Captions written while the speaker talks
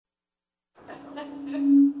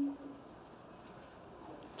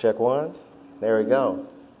Check one. There we go.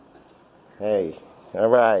 Hey, all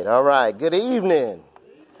right. Good evening.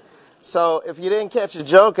 So if you didn't catch the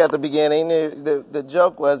joke at the beginning, the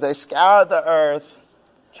joke was they scoured the earth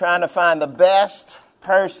trying to find the best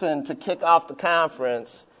person to kick off the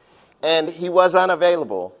conference, and he was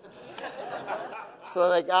unavailable. So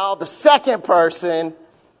they called the second person,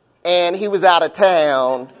 and he was out of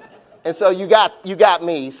town. And so you got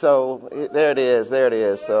me. So there it is.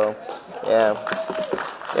 So, yeah.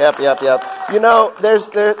 Yep. You know, there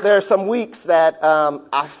are some weeks that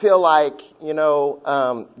I feel like,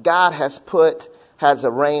 God has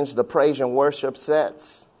arranged the praise and worship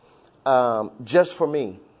sets just for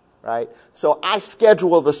me, right? So I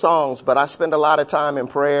schedule the songs, but I spend a lot of time in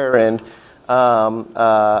prayer and,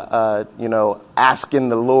 asking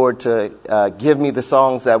the Lord to give me the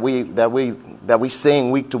songs that we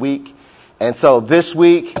sing week to week. And so this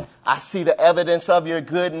week, I see the evidence of your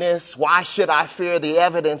goodness. Why should I fear? The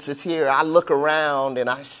evidence is here. I look around and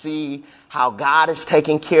I see how God is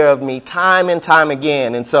taking care of me time and time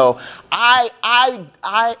again. And so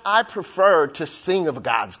I prefer to sing of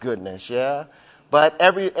God's goodness, yeah. But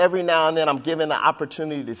every now and then I'm given the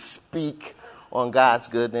opportunity to speak on God's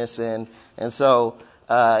goodness, and so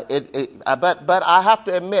but I have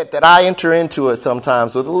to admit that I enter into it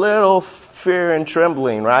sometimes with a little fear and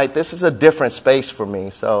trembling, right? This is a different space for me.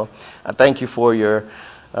 So I thank you for your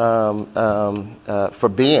for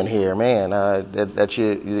being here, man. That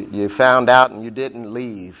you found out and you didn't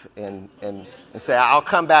leave and say, I'll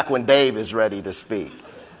come back when Dave is ready to speak.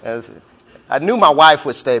 I knew my wife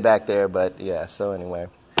would stay back there, but yeah. So anyway.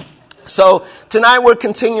 So tonight we're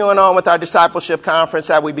continuing on with our discipleship conference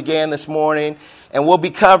that we began this morning, and we'll be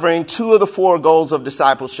covering 2 of the 4 goals of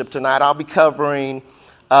discipleship tonight. I'll be covering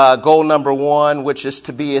goal number 1, which is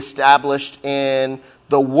to be established in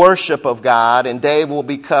the worship of God, and Dave will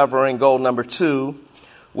be covering goal number 2,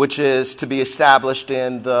 which is to be established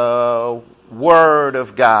in the Word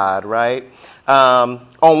of God, right? On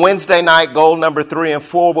Wednesday night, goal number 3 and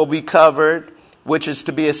 4 will be covered, which is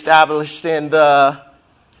to be established in the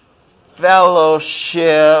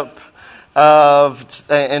fellowship of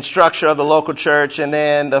and structure of the local church, and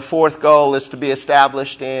then the 4th goal is to be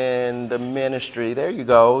established in the ministry. There you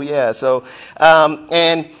go. Yeah. So,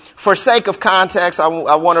 and for sake of context, I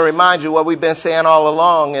want to remind you what we've been saying all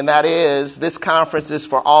along, and that is this conference is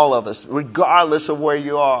for all of us, regardless of where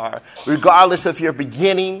you are, regardless if you're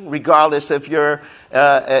beginning, regardless if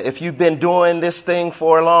you've been doing this thing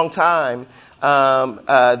for a long time.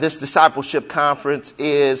 This discipleship conference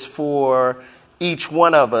is for each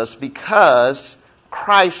one of us because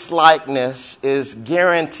Christ-likeness is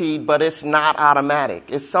guaranteed, but it's not automatic.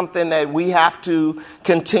 It's something that we have to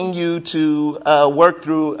continue to work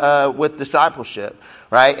through with discipleship,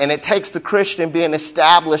 right? And it takes the Christian being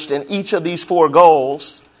established in each of these 4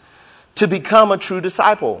 goals to become a true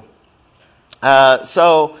disciple.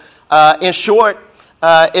 In short,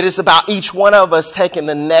 it is about each one of us taking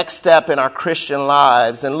the next step in our Christian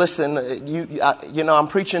lives. And listen, I'm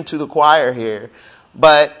preaching to the choir here,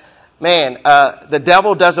 but man, the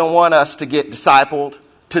devil doesn't want us to get discipled,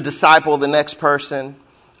 to disciple the next person.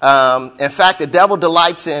 In fact, the devil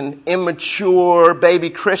delights in immature baby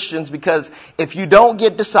Christians, because if you don't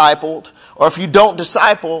get discipled, or if you don't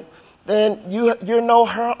disciple, then you're no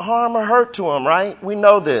harm or hurt to him, right? We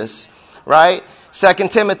know this, right? 2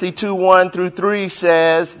 Timothy 2:1-3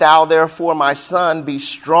 says, "Thou therefore, my son, be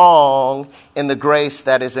strong in the grace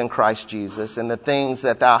that is in Christ Jesus, and the things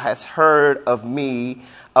that thou hast heard of me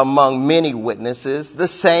among many witnesses, the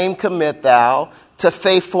same commit thou to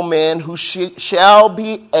faithful men who shall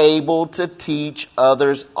be able to teach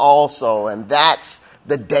others also." And that's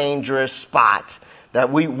the dangerous spot,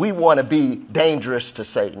 that we want to be dangerous to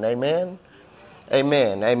Satan. Amen?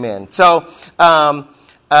 Amen. So,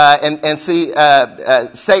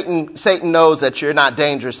 Satan knows that you're not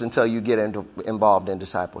dangerous until you get involved in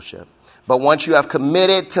discipleship. But once you have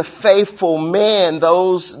committed to faithful men,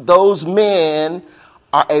 those men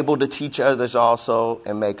are able to teach others also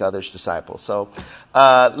and make others disciples. So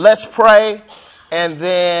let's pray, and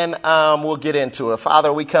then we'll get into it.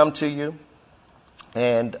 Father, we come to you,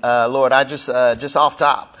 and Lord, I just off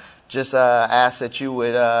top, ask that you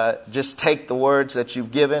would just take the words that you've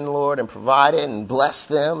given, Lord, and provide it and bless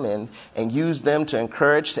them and use them to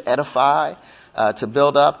encourage, to edify, to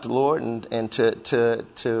build up, Lord, and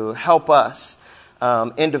to help us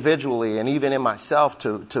individually and even in myself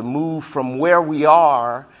to move from where we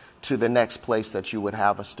are to the next place that you would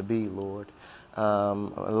have us to be, Lord. I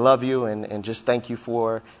love you and just thank you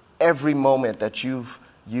for every moment that you've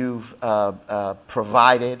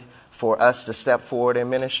provided for us to step forward in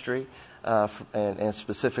ministry. and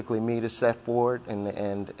specifically me to set forward,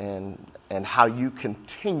 and how you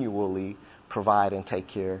continually provide and take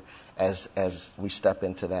care as we step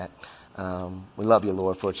into that. We love you,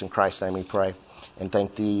 Lord, for it's in Christ's name we pray. And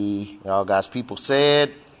thank thee, all God's people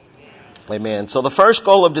said, amen. So the first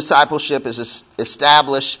goal of discipleship is to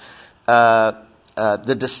establish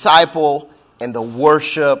the disciple in the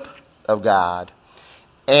worship of God.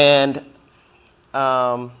 And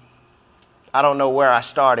I don't know where I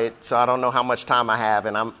started, so I don't know how much time I have,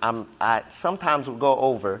 and I sometimes will go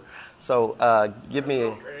over. So give me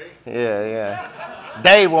a, yeah.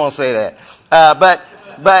 Dave won't say that, but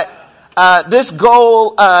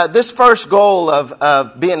this first goal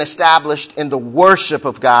of being established in the worship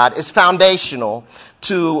of God is foundational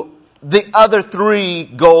to the other three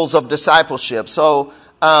goals of discipleship. So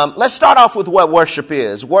let's start off with what worship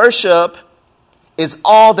is. Worship is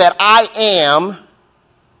all that I am,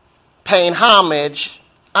 paying homage,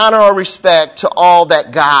 honor, or respect to all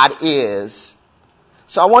that God is.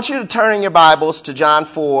 So I want you to turn in your Bibles to John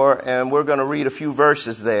 4, and we're going to read a few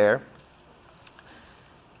verses there.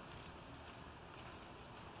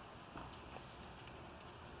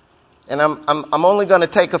 And I'm only going to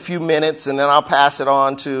take a few minutes, and then I'll pass it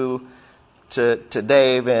on to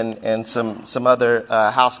Dave and some other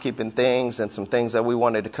housekeeping things and some things that we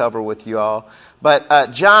wanted to cover with you all.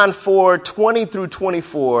 But John 4:20 through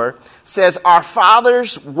 24 says, "Our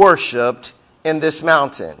fathers worshipped in this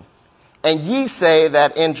mountain, and ye say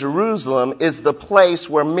that in Jerusalem is the place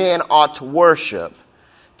where men ought to worship.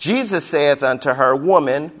 Jesus saith unto her,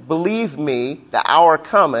 Woman, believe me, the hour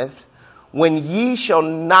cometh, when ye shall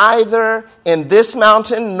neither in this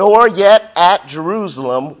mountain nor yet at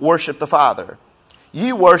Jerusalem worship the Father.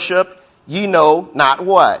 Ye worship, ye know not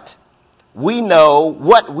what. We know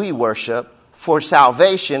what we worship, for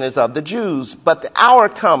salvation is of the Jews. But the hour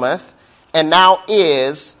cometh, and now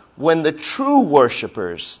is, when the true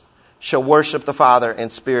worshipers shall worship the Father in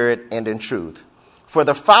spirit and in truth. For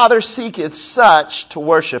the Father seeketh such to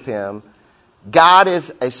worship him. God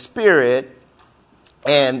is a spirit,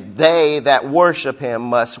 and they that worship him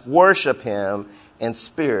must worship him in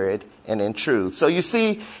spirit and in truth." So you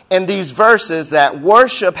see in these verses that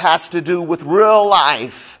worship has to do with real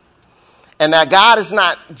life. And that God is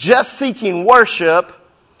not just seeking worship.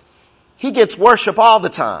 He gets worship all the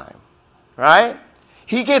time. Right?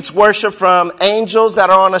 He gets worship from angels that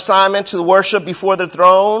are on assignment to worship before the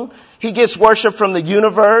throne. He gets worship from the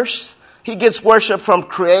universe. He gets worship from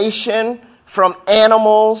creation, from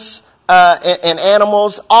animals, and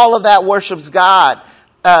animals. All of that worships God.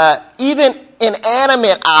 Even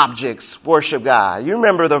inanimate objects worship God. You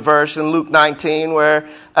remember the verse in Luke 19 where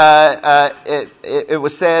it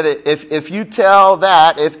was said, if you tell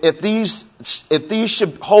that, if these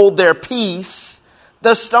should hold their peace,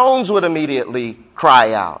 the stones would immediately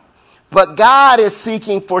cry out. But God is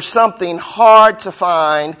seeking for something hard to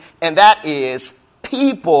find, and that is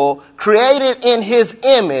people created in his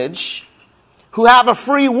image who have a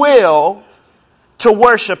free will to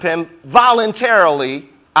worship him voluntarily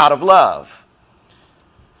out of love.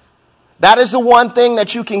 That is the one thing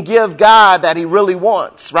that you can give God that he really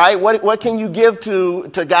wants, right? What can you give to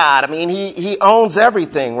God? I mean, he owns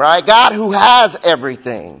everything, right? God who has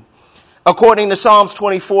everything. According to Psalms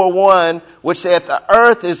 24:1, which saith, "The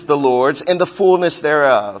earth is the Lord's and the fullness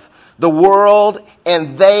thereof, the world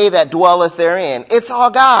and they that dwelleth therein." It's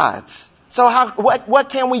all God's. So what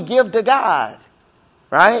can we give to God?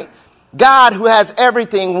 Right? God who has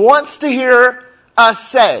everything wants to hear us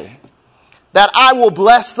say that I will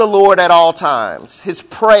bless the Lord at all times. His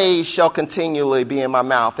praise shall continually be in my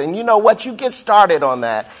mouth. And you know what? You get started on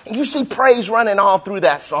that. And you see praise running all through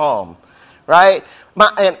that psalm. Right?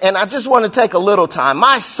 And I just want to take a little time.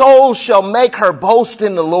 "My soul shall make her boast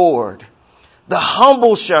in the Lord. The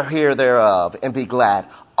humble shall hear thereof and be glad.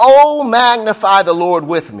 Oh, magnify the Lord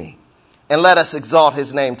with me, and let us exalt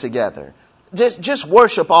his name together." Just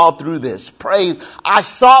worship all through this. Praise. "I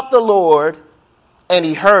sought the Lord, and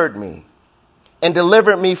he heard me, and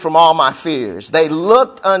delivered me from all my fears. They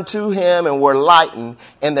looked unto him and were lightened,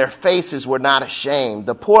 and their faces were not ashamed.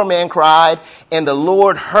 The poor man cried, and the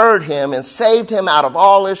Lord heard him and saved him out of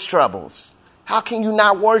all his troubles." How can you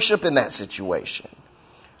not worship in that situation?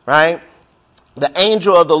 Right? "The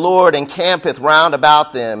angel of the Lord encampeth round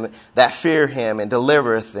about them that fear him, and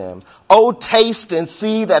delivereth them. O taste and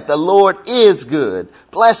see that the Lord is good.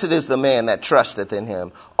 Blessed is the man that trusteth in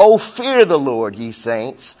him. O fear the Lord, ye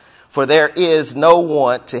saints, for there is no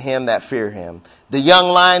want to him that fear him. The young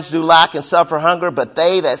lions do lack and suffer hunger, but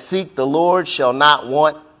they that seek the Lord shall not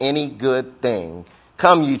want any good thing.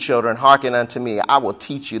 Come, ye children, hearken unto me. I will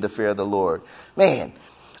teach you the fear of the Lord." Man,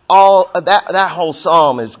 all that whole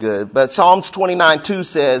psalm is good. But Psalms 29:2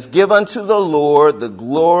 says, give unto the Lord the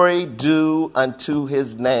glory due unto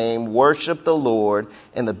his name. Worship the Lord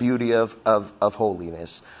in the beauty of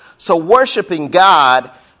holiness. So worshiping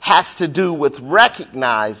God has to do with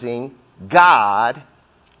recognizing God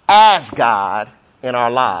as God in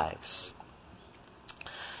our lives.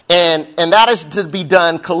 And that is to be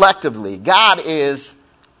done collectively. God is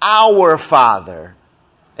our Father.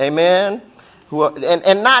 Amen?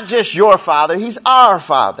 And not just your Father, he's our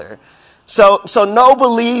Father. So no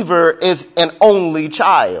believer is an only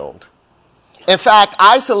child. In fact,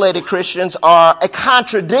 isolated Christians are a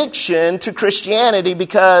contradiction to Christianity,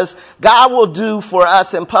 because God will do for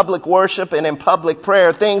us in public worship and in public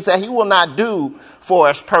prayer things that he will not do for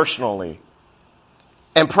us personally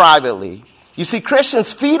and privately. You see,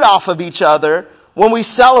 Christians feed off of each other when we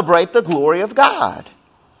celebrate the glory of God.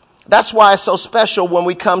 That's why it's so special when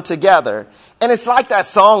we come together. And it's like that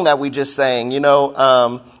song that we just sang,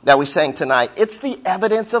 that we sang tonight. It's the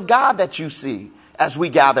evidence of God that you see as we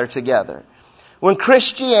gather together. When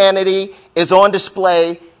Christianity is on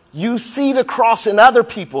display, you see the cross in other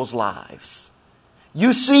people's lives.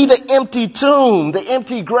 You see the empty tomb, the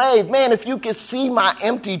empty grave. Man, if you could see my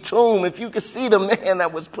empty tomb, if you could see the man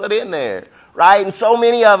that was put in there, right? And so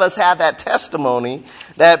many of us have that testimony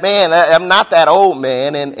that, man, I'm not that old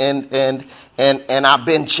man, and I've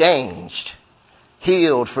been changed,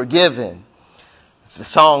 healed, forgiven. The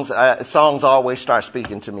songs always start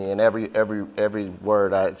speaking to me, and every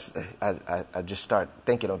word I just start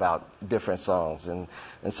thinking about different songs, and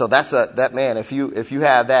so that man. If you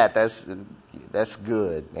have that, that's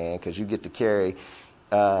good, man, because you get to carry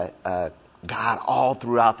God all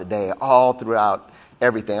throughout the day, all throughout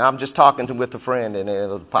everything. I'm just talking with a friend, and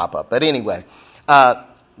it'll pop up. But anyway,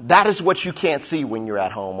 that is what you can't see when you're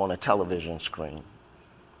at home on a television screen.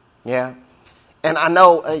 Yeah. And I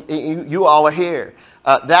know you all are here.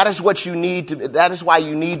 That is what you need to. That is why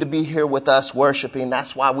you need to be here with us worshiping.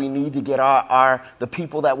 That's why we need to get the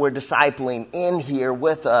people that we're discipling in here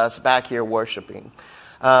with us, back here worshiping.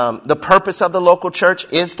 The purpose of the local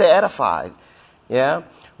church is to edify. Yeah.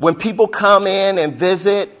 When people come in and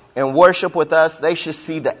visit and worship with us, they should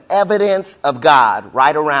see the evidence of God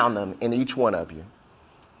right around them in each one of you.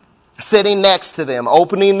 Sitting next to them,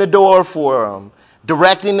 opening the door for them,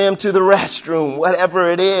 directing them to the restroom, whatever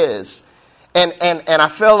it is. And I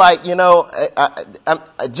feel like,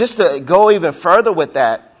 just to go even further with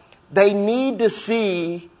that, they need to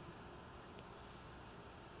see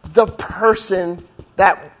the person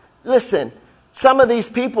that, listen, some of these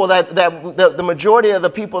people that the majority of the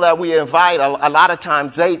people that we invite, a lot of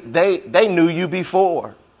times they knew you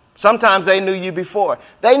before. Sometimes they knew you before.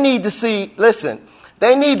 They need to see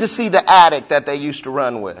the addict that they used to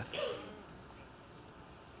run with.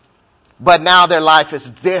 But now their life is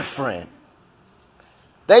different.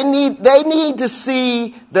 They need to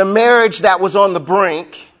see the marriage that was on the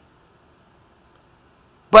brink,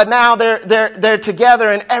 but now they're together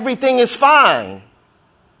and everything is fine.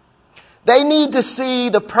 They need to see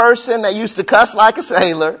the person that used to cuss like a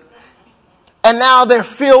sailor, and now they're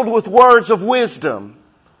filled with words of wisdom,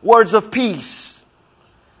 words of peace.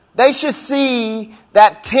 They should see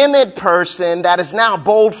that timid person that is now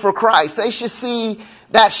bold for Christ. They should see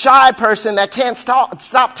that shy person that can't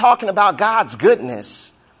stop talking about God's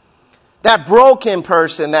goodness. That broken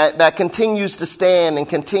person that continues to stand and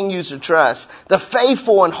continues to trust. The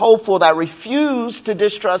faithful and hopeful that refuse to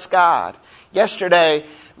distrust God. Yesterday,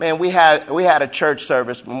 man, we had a church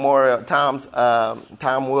service, memorial,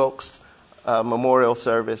 Tom Wilkes memorial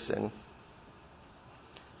service, and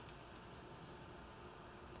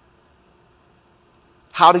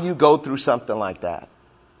how do you go through something like that?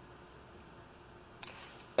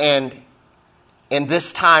 And in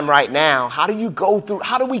this time right now, how do we go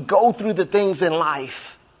through the things in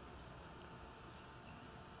life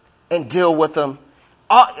and deal with them?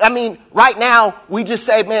 Right now, we just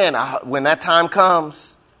say, man, when that time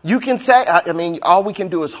comes, you can say, all we can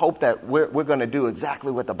do is hope that we're going to do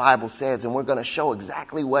exactly what the Bible says, and we're going to show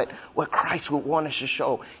exactly what Christ would want us to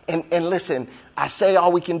show. And listen, I say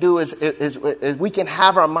all we can do is we can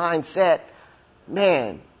have our mind set,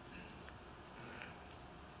 man.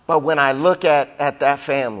 But when I look at that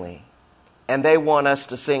family and they want us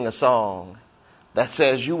to sing a song that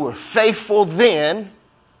says, you were faithful then,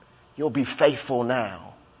 you'll be faithful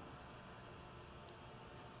now.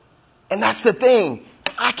 And that's the thing.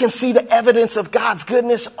 I can see the evidence of God's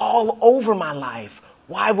goodness all over my life.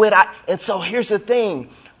 Why would I? And so here's the thing.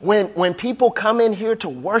 When people come in here to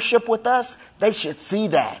worship with us, they should see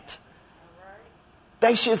that.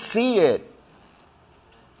 They should see it.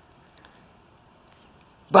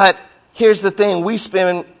 But here's the thing. We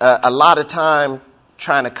spend a lot of time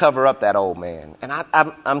trying to cover up that old man. And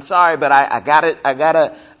I'm sorry, but I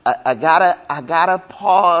gotta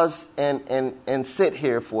pause and sit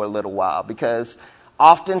here for a little while, because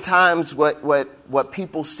oftentimes what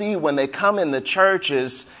people see when they come in the church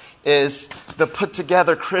is the put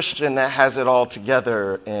together Christian that has it all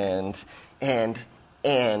together, and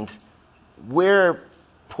we're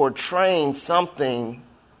portraying something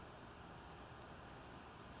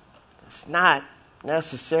that's not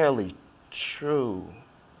necessarily true.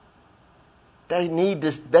 They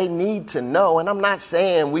need to know, and I'm not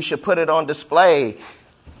saying we should put it on display.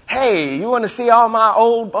 Hey, you want to see all my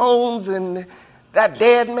old bones and that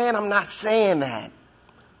dead man? I'm not saying that.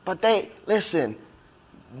 But that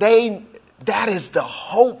is the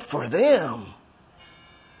hope for them.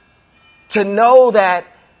 To know that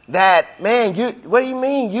man, what do you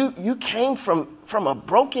mean? You came from a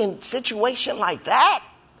broken situation like that?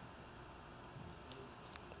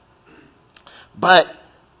 But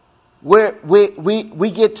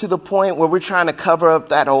we get to the point where we're trying to cover up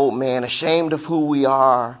that old man, ashamed of who we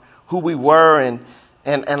are, who we were,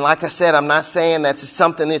 and like I said, I'm not saying that's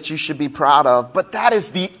something that you should be proud of, but that is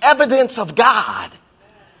the evidence of God.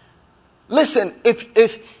 Listen,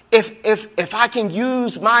 if I can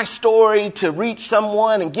use my story to reach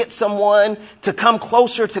someone and get someone to come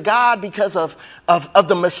closer to God because of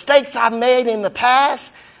the mistakes I've made in the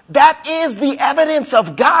past, that is the evidence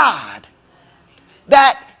of God.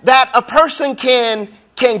 That a person can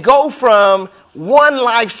go from one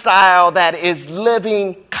lifestyle that is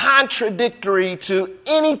living contradictory to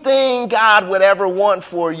anything God would ever want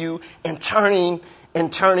for you, and turning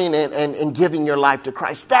and giving your life to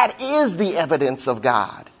Christ. That is the evidence of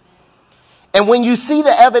God. And when you see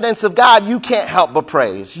the evidence of God, you can't help but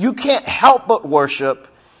praise. You can't help but worship.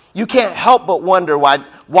 You can't help but wonder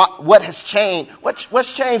what has changed.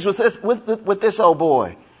 What's changed with this old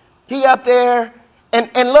boy? He up there. And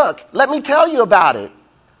look, let me tell you about it.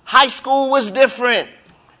 High school was different.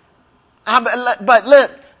 But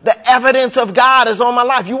look, the evidence of God is on my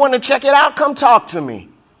life. You want to check it out? Come talk to me.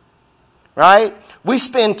 Right? We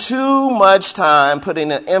spend too much time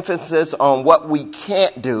putting an emphasis on what we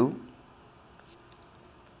can't do.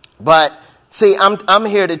 But see, I'm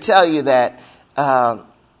here to tell you that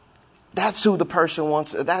that's who the person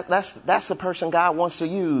wants. That's the person God wants to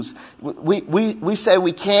use. We say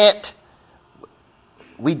we can't.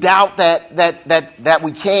 We doubt that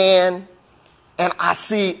we can. And I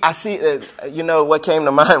see, what came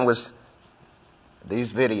to mind was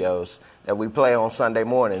these videos that we play on Sunday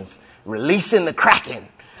mornings, releasing the Kraken.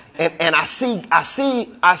 And I see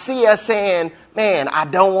us saying, man, I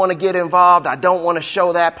don't want to get involved. I don't want to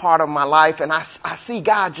show that part of my life. And I see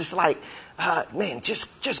God just like, man,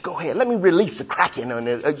 just go ahead. Let me release the Kraken on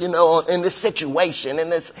this, in this situation,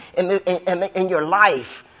 in your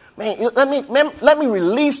life. Man, let me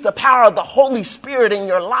release the power of the Holy Spirit in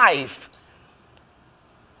your life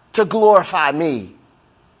to glorify me.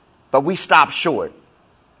 But we stop short.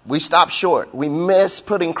 We miss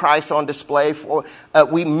putting Christ on display.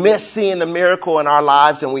 We miss seeing the miracle in our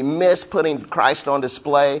lives, and we miss putting Christ on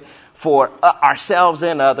display for ourselves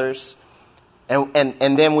and others. And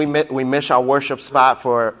then we miss our worship spot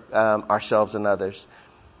for ourselves and others.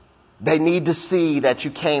 They need to see that you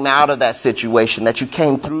came out of that situation, that you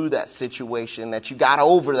came through that situation, that you got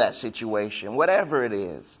over that situation, whatever it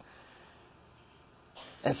is.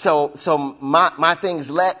 And so my thing is,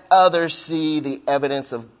 let others see the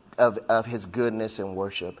evidence of his goodness and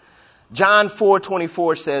worship. John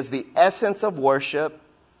 4:24 says the essence of worship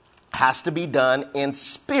has to be done in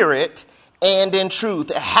spirit and in truth.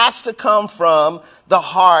 It has to come from the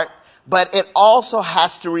heart, but it also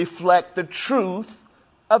has to reflect the truth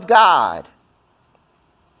of God.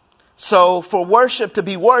 So for worship to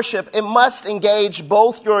be worship, it must engage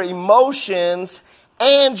both your emotions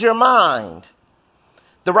and your mind.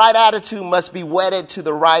 The right attitude must be wedded to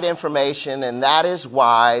the right information, and that is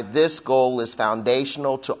why this goal is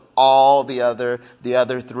foundational to all the other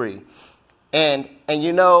three. And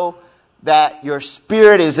you know that your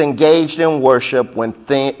spirit is engaged in worship when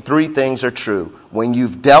three things are true. When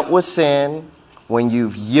you've dealt with sin, when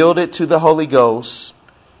you've yielded to the Holy Ghost,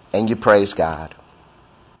 and you praise God.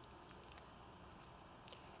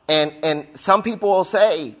 And some people will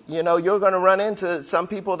say, you're going to run into some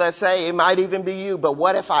people that say, it might even be you, but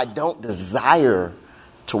what if I don't desire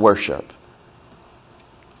to worship?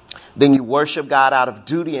 Then you worship God out of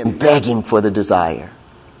duty and beg him for the desire.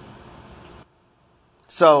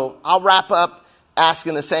 So I'll wrap up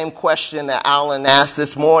asking the same question that Alan asked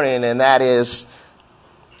this morning, and that is,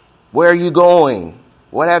 where are you going?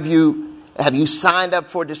 What have you Have you signed up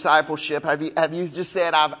for discipleship? Have you just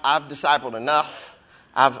said, I've discipled enough?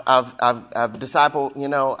 I've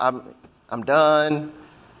discipled, I'm done.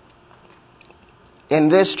 In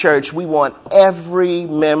this church, we want every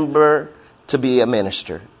member to be a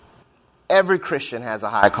minister. Every Christian has a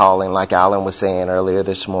high calling, like Alan was saying earlier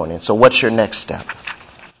this morning. So what's your next step?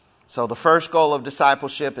 So the first goal of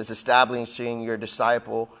discipleship is establishing your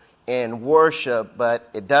disciple in worship, but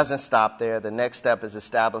it doesn't stop there. The next step is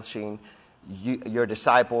establishing your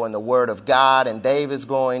disciple in the Word of God. And Dave is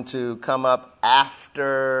going to come up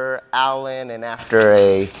after Alan and after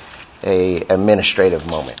a administrative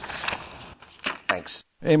moment. Thanks.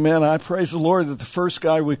 Amen. I praise the Lord that the first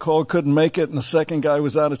guy we called couldn't make it and the second guy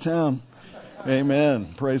was out of town.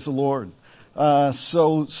 Amen. Praise the Lord.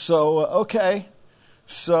 Okay.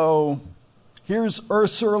 So here's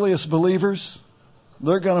Earth's earliest believers.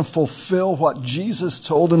 They're going to fulfill what Jesus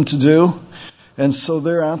told them to do. And so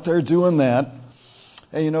they're out there doing that.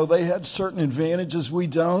 And they had certain advantages we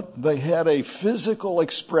don't. They had a physical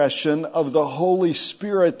expression of the Holy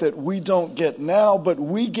Spirit that we don't get now, but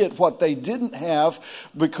we get what they didn't have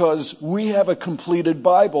because we have a completed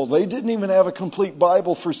Bible. They didn't even have a complete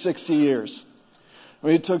Bible for 60 years.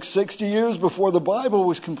 It took 60 years before the Bible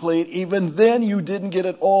was complete. Even then, you didn't get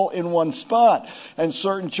it all in one spot. And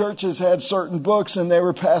certain churches had certain books, and they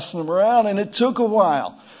were passing them around, and it took a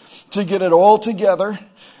while to get it all together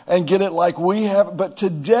and get it like we have. But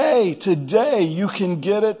today, you can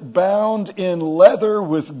get it bound in leather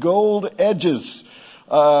with gold edges.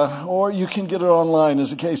 Or you can get it online, as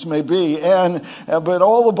the case may be. But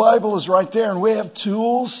all the Bible is right there, and we have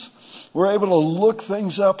tools. We're able to look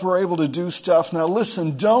things up. We're able to do stuff. Now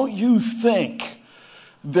listen, don't you think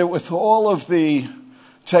that with all of the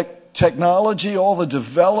technology, all the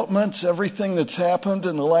developments, everything that's happened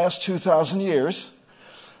in the last 2,000 years,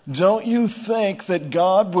 don't you think that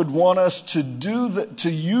God would want us to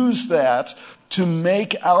use that to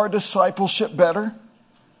make our discipleship better?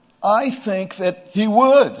 I think that He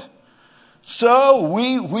would. So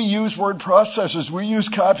we use word processors. We use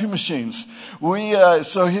copy machines.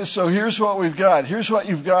 So here's what we've got. Here's what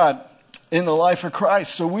you've got in the life of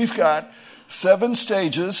Christ. So we've got 7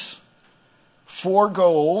 stages, 4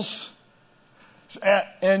 goals.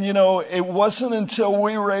 And it wasn't until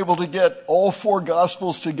we were able to get all 4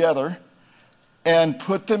 Gospels together and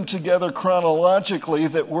put them together chronologically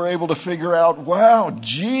that we're able to figure out, wow,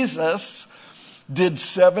 Jesus did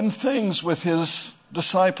 7 things with His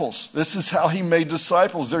disciples. This is how He made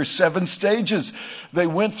disciples. There's 7 stages they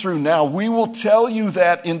went through. Now, we will tell you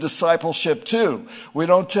that in discipleship too. We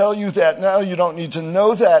don't tell you that now. You don't need to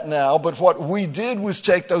know that now. But what we did was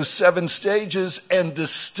take those 7 stages and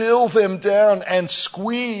distill them down and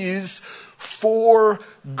squeeze 4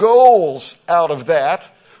 goals out of that.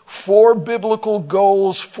 4 biblical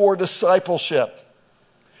goals for discipleship.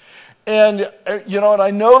 And, and I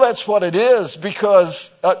know that's what it is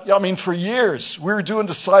because, for years we were doing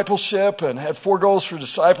discipleship and had 4 goals for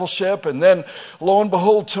discipleship. And then, lo and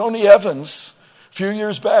behold, Tony Evans, a few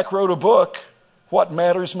years back, wrote a book, What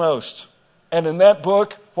Matters Most. And in that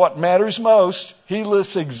book, What Matters Most, he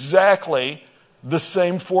lists exactly the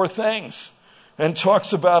same 4 things and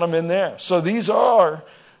talks about them in there. So these are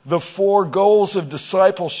the 4 goals of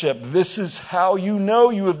discipleship. This is how you know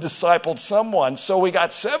you have discipled someone. So we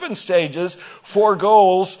got 7 stages, 4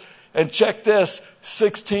 goals, and check this,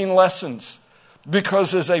 16 lessons.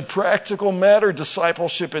 Because as a practical matter,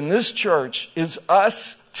 discipleship in this church is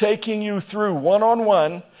us taking you through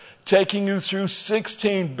one-on-one, taking you through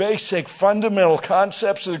 16 basic fundamental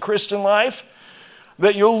concepts of the Christian life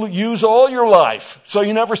that you'll use all your life. So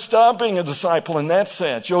you never stop being a disciple in that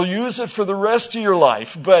sense. You'll use it for the rest of your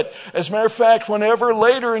life. But as a matter of fact, whenever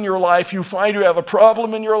later in your life you find you have a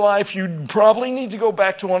problem in your life, you probably need to go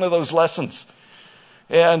back to one of those lessons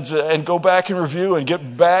and go back and review and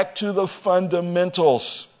get back to the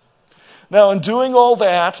fundamentals. Now, in doing all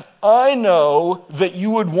that, I know that you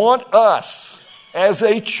would want us as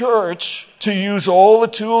a church to use all the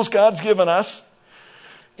tools God's given us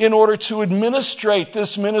in order to administrate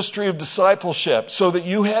this ministry of discipleship so that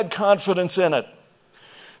you had confidence in it,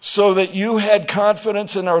 so that you had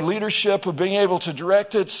confidence in our leadership of being able to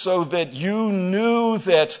direct it, so that you knew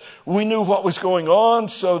that we knew what was going on,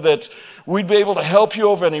 so that we'd be able to help you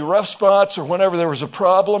over any rough spots or whenever there was a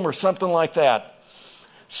problem or something like that.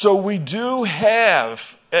 So we do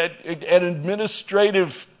have an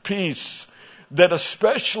administrative piece that,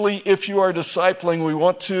 especially if you are discipling, we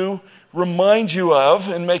want to remind you of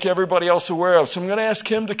and make everybody else aware of. So I'm going to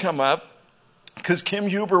ask him to come up. because Kim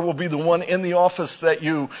Huber will be the one in the office that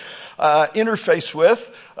you interface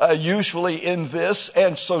with, usually in this.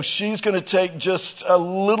 And so she's going to take just a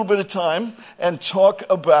little bit of time and talk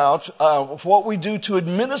about what we do to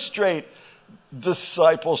administrate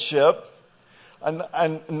discipleship. And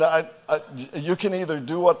you can either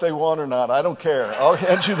do what they want or not. I don't care. I'll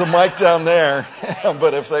hand you the mic down there,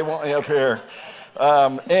 but if they want me up here.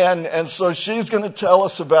 And so she's going to tell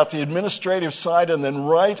us about the administrative side, and then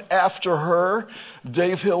right after her,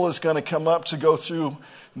 Dave Hill is going to come up to go through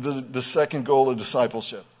the second goal of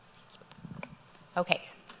discipleship. Okay.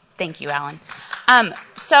 Thank you, Alan.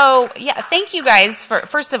 Thank you guys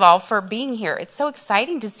first of all, for being here. It's so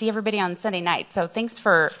exciting to see everybody on Sunday night. So thanks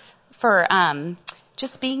for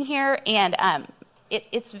just being here, and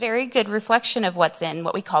it's very good reflection of what's in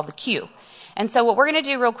what we call the queue. And so what we're going to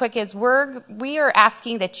do real quick is we are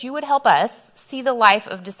asking that you would help us see the life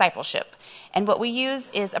of discipleship. And what we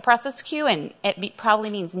use is a process queue, and it probably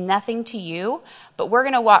means nothing to you, but we're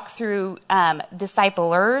going to walk through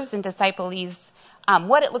disciplers and disciplees,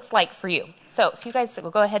 what it looks like for you. So if you guys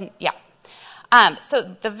will go ahead and,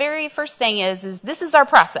 so the very first thing is this is our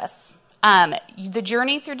process. The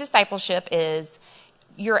journey through discipleship is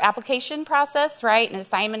your application process, right? An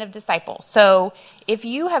assignment of disciple. So if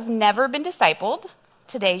you have never been discipled,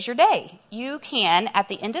 today's your day. You can, at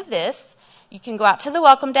the end of this, you can go out to the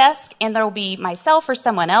welcome desk, and there will be myself or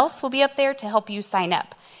someone else will be up there to help you sign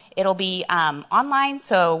up. It'll be online,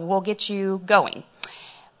 so we'll get you going.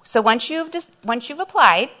 So once you've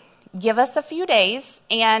applied, give us a few days,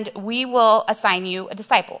 and we will assign you a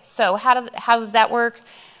disciple. So how does that work?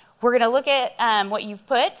 We're going to look at what you've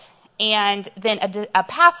put, and then a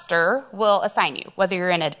pastor will assign you. Whether you're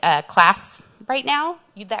in a class right now,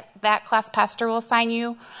 that class pastor will assign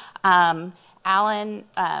you. Alan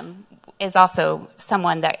is also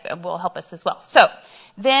someone that will help us as well. So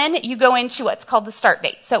then you go into what's called the start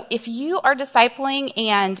date. So if you are discipling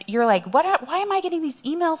and you're like, why am I getting these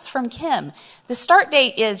emails from Kim? The start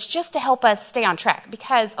date is just to help us stay on track,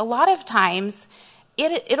 because a lot of times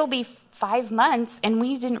it'll be 5 months and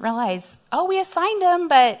we didn't realize, we assigned them,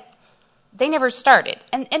 but they never started.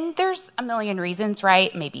 And there's a million reasons,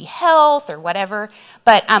 right? Maybe health or whatever.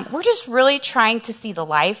 But we're just really trying to see the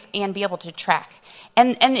life and be able to track.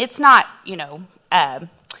 And it's not,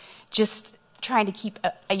 just trying to keep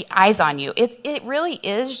eyes on you. It really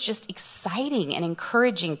is just exciting and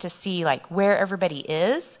encouraging to see like where everybody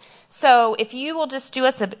is. So if you will just do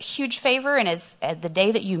us a huge favor, and as the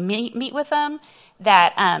day that you meet with them,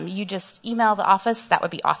 that you just email the office, that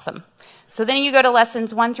would be awesome. So then you go to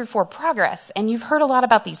lessons 1 through 4, progress. And you've heard a lot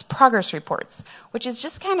about these progress reports, which is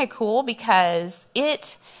just kind of cool because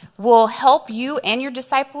it will help you and your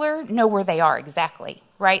discipler know where they are exactly,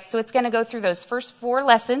 right? So it's going to go through those first 4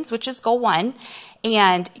 lessons, which is goal 1,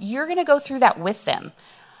 and you're going to go through that with them.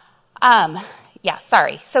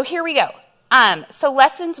 So here we go. So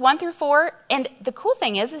lessons 1 through 4, and the cool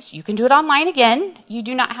thing is you can do it online again. You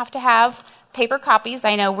do not have to have paper copies.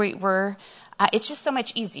 I know we're it's just so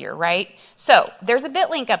much easier, right? So there's a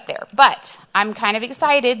BitLink up there, but I'm kind of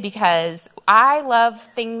excited because I love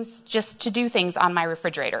things just to do things on my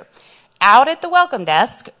refrigerator. Out at the welcome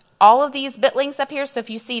desk, all of these BitLinks up here. So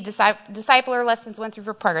if you see discipler lessons 1 through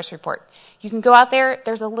 4 progress report, you can go out there.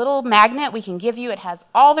 There's a little magnet we can give you. It has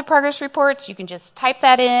all the progress reports. You can just type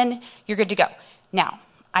that in. You're good to go. Now,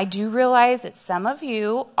 I do realize that some of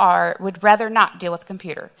you would rather not deal with a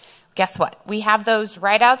computer. Guess what? We have those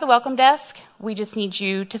right out of the welcome desk. We just need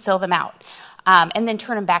you to fill them out and then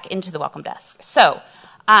turn them back into the welcome desk. It's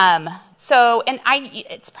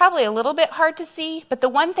probably a little bit hard to see, but the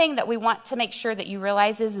one thing that we want to make sure that you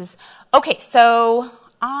realize is okay, so,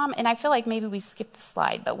 and I feel like maybe we skipped a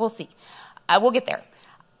slide, but we'll see. We'll get there.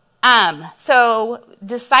 So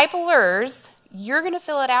disciplers, you're going to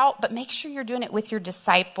fill it out, but make sure you're doing it with your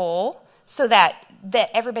disciple so that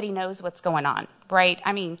everybody knows what's going on, right?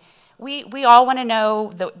 I mean, we all want to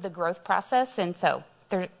know the growth process, and so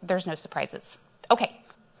there's no surprises. Okay.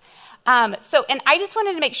 And I just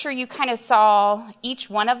wanted to make sure you kind of saw each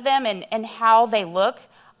one of them and how they look.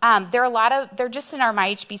 They're just in our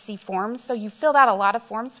MyHBC forms, so you filled out a lot of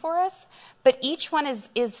forms for us, but each one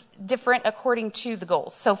is different according to the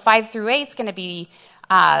goals. So 5 through 8 is going to be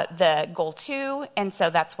the goal 2, and so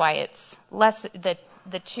that's why it's less the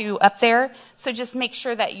 2 up there. So just make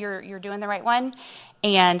sure that you're doing the right one,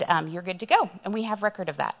 and you're good to go. And we have record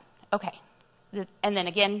of that. Okay. And then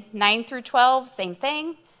again, 9 through 12, same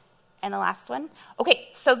thing. And the last one. Okay,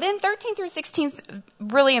 so then 13 through 16 is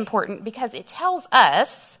really important because it tells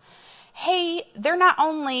us, hey, they're not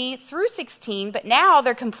only through 16, but now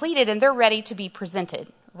they're completed and they're ready to be presented,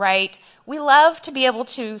 right? We love to be able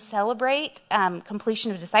to celebrate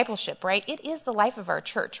completion of discipleship, right? It is the life of our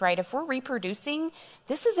church, right? If we're reproducing,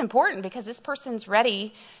 this is important because this person's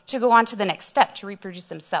ready to go on to the next step, to reproduce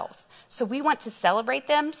themselves. So we want to celebrate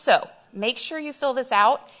them. So make sure you fill this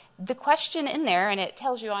out. The question in there, and it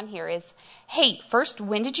tells you on here, is, hey, first,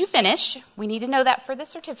 when did you finish? We need to know that for the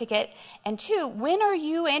certificate. And 2, when are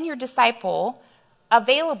you and your disciple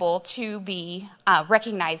available to be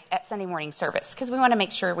recognized at Sunday morning service? Because we want to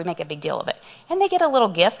make sure we make a big deal of it. And they get a little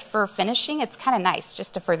gift for finishing. It's kind of nice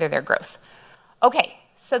just to further their growth. Okay,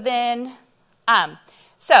 so then,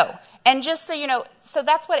 and just so you know, so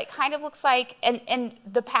that's what it kind of looks like. And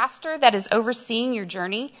the pastor that is overseeing your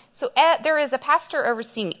journey, so there is a pastor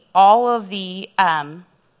overseeing all of the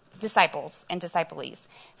disciples and disciplees.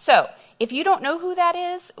 So if you don't know who that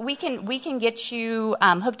is, we can get you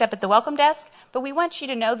hooked up at the welcome desk, but we want you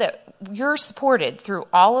to know that you're supported through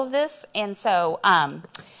all of this. And so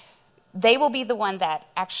they will be the one that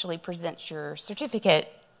actually presents your certificate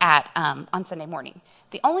on Sunday morning.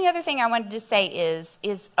 The only other thing I wanted to say is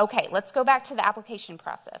okay, let's go back to the application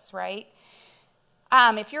process, right?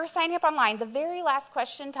 If you're signing up online, the very last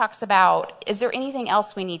question talks about, is there anything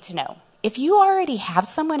else we need to know? If you already have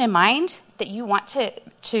someone in mind that you want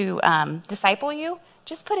to disciple you,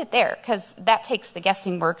 just put it there, because that takes the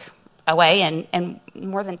guessing work away, and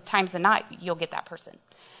more than times than not, you'll get that person.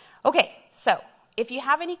 Okay, so if you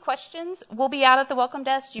have any questions, we'll be out at the welcome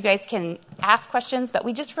desk. You guys can ask questions, but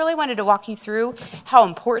we just really wanted to walk you through how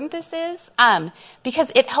important this is,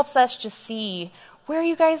 because it helps us just see where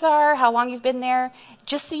you guys are, how long you've been there.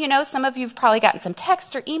 Just so you know, some of you have probably gotten some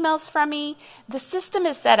text or emails from me. The system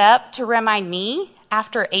is set up to remind me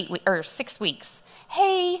after 6 weeks,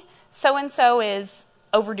 hey, so-and-so is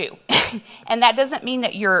overdue. And that doesn't mean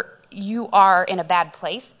that you are in a bad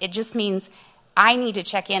place. It just means I need to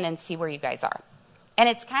check in and see where you guys are. And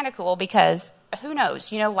it's kind of cool because who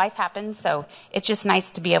knows, life happens. So it's just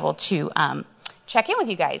nice to be able to check in with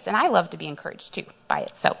you guys. And I love to be encouraged too by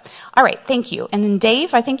it. So, all right, thank you. And then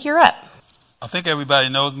Dave, I think you're up. I think everybody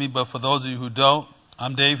knows me, but for those of you who don't,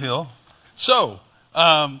 I'm Dave Hill. So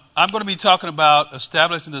I'm going to be talking about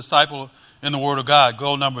establishing a disciple in the Word of God,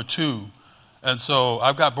 goal number 2. And so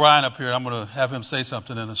I've got Brian up here. I'm going to have him say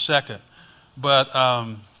something in a second. But,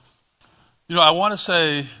 I want to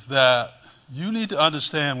say that you need to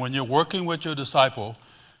understand when you're working with your disciple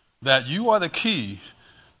that you are the key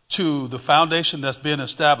to the foundation that's being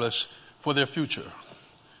established for their future.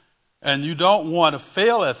 And you don't want to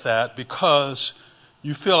fail at that because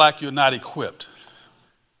you feel like you're not equipped.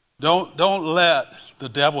 Don't let the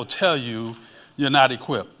devil tell you you're not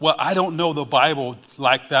equipped. Well, I don't know the Bible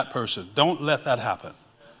like that person. Don't let that happen.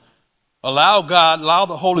 Allow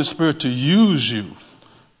the Holy Spirit to use you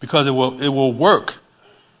because it will work.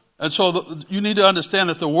 And so you need to understand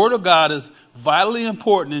that the Word of God is vitally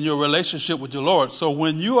important in your relationship with your Lord. So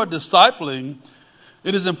when you are discipling,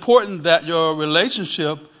 it is important that your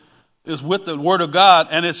relationship is with the Word of God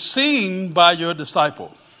and is seen by your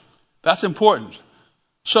disciple. That's important.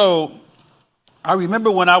 So I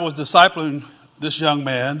remember when I was discipling this young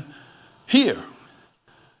man here,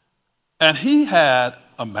 and he had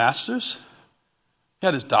a master's, he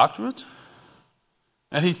had his doctorate,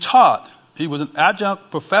 and he taught. He was an adjunct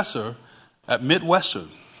professor at Midwestern.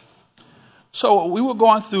 So we were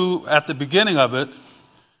going through, at the beginning of it,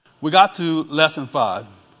 we got to lesson 5.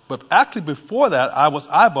 But actually before that, I was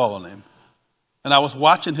eyeballing him. And I was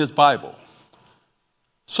watching his Bible.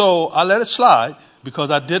 So I let it slide because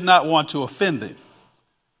I did not want to offend him.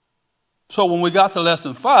 So when we got to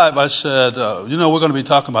lesson 5, I said, we're going to be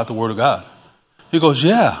talking about the Word of God. He goes,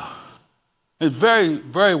 yeah. He's a very,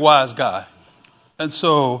 very wise guy. And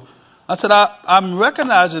so I said, I'm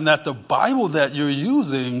recognizing that the Bible that you're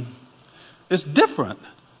using is different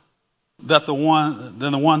than the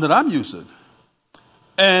one that I'm using.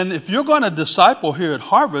 And if you're going to disciple here at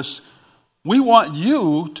Harvest, we want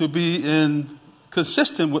you to be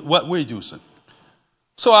consistent with what we're using.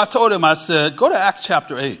 So I told him, I said, go to Acts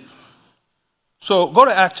chapter 8. So go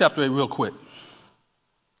to Acts chapter 8 real quick.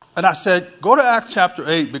 And I said, go to Acts chapter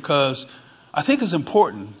 8 because I think it's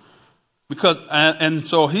important. And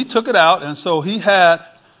so he took it out, and so he had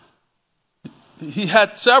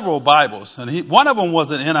several Bibles, and one of them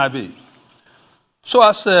was an NIV. So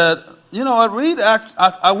I said, read Acts.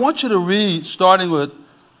 I want you to read starting with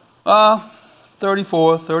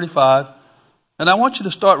 34, 35, and I want you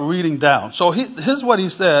to start reading down. So here's what he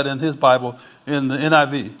said in his Bible in the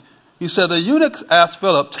NIV. He said, the eunuch asked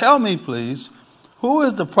Philip, tell me, please, who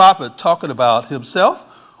is the prophet talking about, himself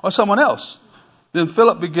or someone else? Then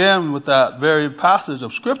Philip began with that very passage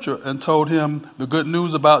of Scripture and told him the good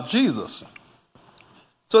news about Jesus.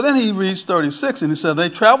 So then he reads 36, and he said, they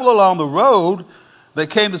traveled along the road. They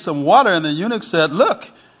came to some water, and the eunuch said, look,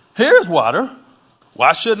 here's water.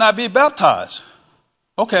 Why shouldn't I be baptized?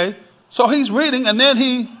 Okay, so he's reading, and then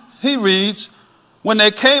he reads, when they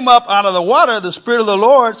came up out of the water, the Spirit of the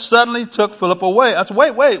Lord suddenly took Philip away. I said,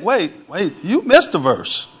 wait, you missed a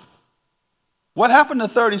verse. What happened to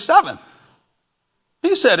 37?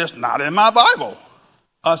 He said, it's not in my Bible.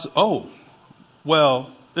 I said, oh,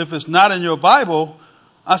 well, if it's not in your Bible,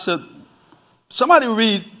 I said, somebody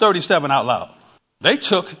read 37 out loud. They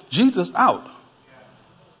took Jesus out.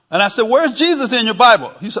 And I said, where's Jesus in your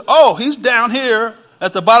Bible? He said, oh, he's down here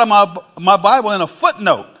at the bottom of my Bible in a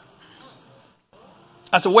footnote.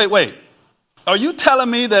 I said, wait. Are you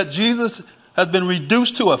telling me that Jesus has been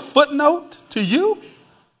reduced to a footnote to you?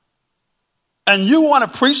 And you want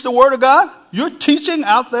to preach the word of God? You're teaching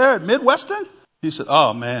out there at Midwestern? He said,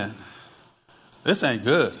 oh man, this ain't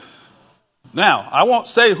good. Now, I won't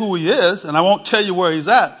say who he is, and I won't tell you where he's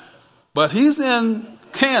at, but he's in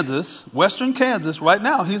Kansas, western Kansas, right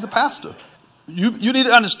now. He's a pastor. You need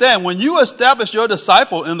to understand, when you establish your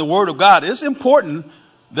disciple in the Word of God, it's important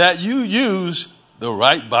that you use the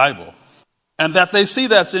right Bible and that they see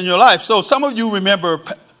that's in your life. So some of you remember,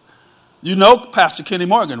 you know Pastor Kenny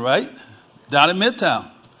Morgan, right? Down in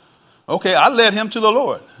Midtown. Okay, I led him to the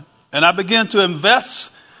Lord, and I began to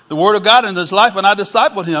invest the Word of God in his life, and I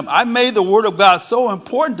discipled him. I made the Word of God so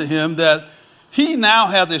important to him that he now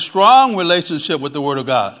has a strong relationship with the Word of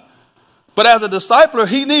God. But as a discipler,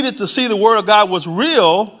 he needed to see the Word of God was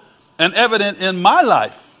real and evident in my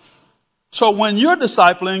life. So when you're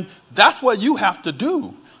discipling, that's what you have to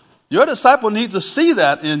do. Your disciple needs to see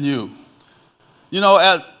that in you. You know,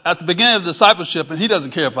 at the beginning of discipleship, and he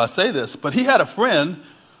doesn't care if I say this, but he had a friend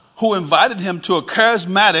who invited him to a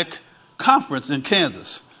charismatic conference in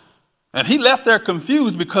Kansas. And he left there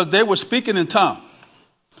confused because they were speaking in tongues.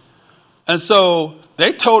 And so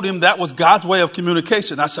they told him that was God's way of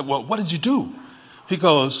communication. I said, well, what did you do? He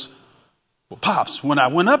goes, well, Pops, when I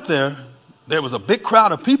went up there, there was a big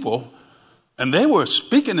crowd of people, and they were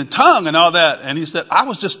speaking in tongue and all that. And he said, I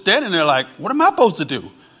was just standing there like, what am I supposed to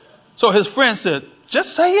do? So his friend said,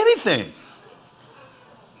 just say anything.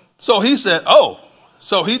 So he said, oh,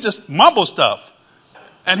 so he just mumbled stuff.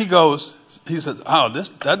 And he says, oh,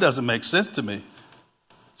 that doesn't make sense to me.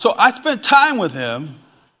 So I spent time with him,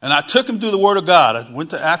 and I took him through the Word of God. I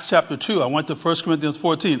went to Acts chapter 2. I went to 1 Corinthians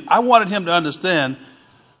 14. I wanted him to understand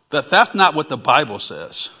that that's not what the Bible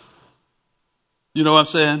says. You know what I'm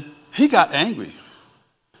saying? He got angry.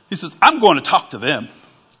 He says, I'm going to talk to them.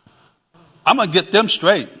 I'm going to get them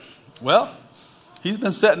straight. Well, he's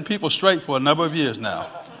been setting people straight for a number of years now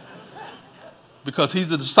because he's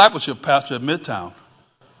the discipleship pastor at Midtown.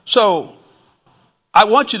 So I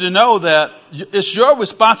want you to know that it's your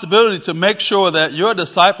responsibility to make sure that your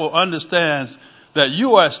disciple understands that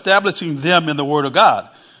you are establishing them in the Word of God.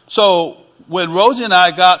 So when Rosie and I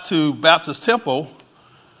got to Baptist Temple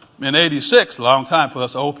in 86, a long time for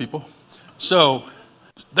us old people, so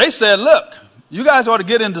they said, look, you guys ought to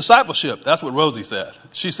get in discipleship. That's what Rosie said.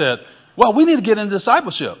 She said, well, we need to get in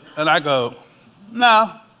discipleship. And I go,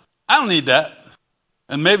 no, I don't need that.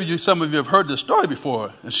 And maybe some of you have heard this story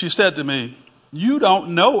before. And she said to me, you don't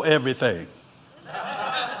know everything.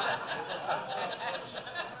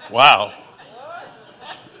 Wow.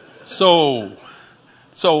 So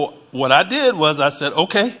what I did was I said,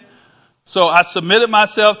 okay. So I submitted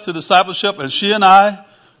myself to discipleship, and she and I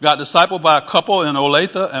got discipled by a couple in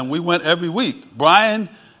Olathe, and we went every week. Brian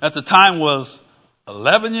at the time was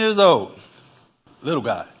 11 years old, little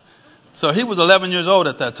guy. So he was 11 years old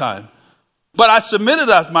at that time. But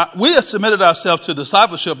we had submitted ourselves to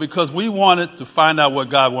discipleship because we wanted to find out what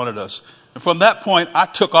God wanted us. And from that point, I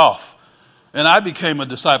took off, and I became a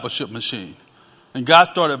discipleship machine. And God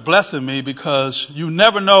started blessing me because you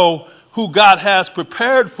never know who God has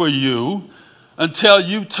prepared for you until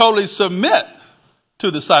you totally submit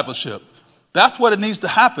to discipleship. That's what it needs to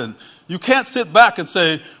happen. You can't sit back and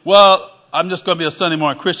say, well, I'm just going to be a Sunday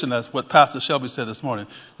morning Christian. That's what Pastor Shelby said this morning.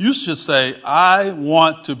 You should say, I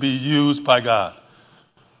want to be used by God.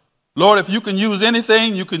 Lord, if you can use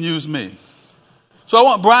anything, you can use me. So I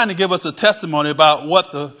want Brian to give us a testimony about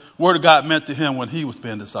what the Word of God meant to him when he was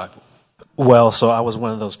being discipled. Well, so I was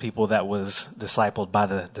one of those people that was discipled by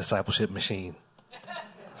the discipleship machine.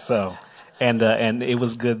 So, and it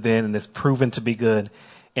was good then, and it's proven to be good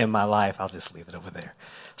in my life. I'll just leave it over there.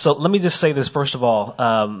 So let me just say this first of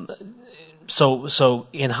all. So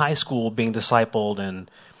in high school, being discipled and,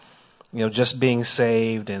 just being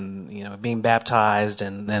saved and, being baptized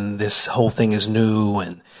and this whole thing is new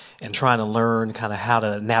and trying to learn kind of how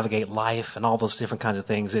to navigate life and all those different kinds of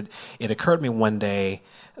things. It occurred to me one day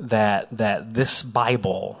that this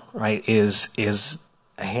Bible, right, is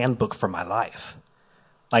a handbook for my life,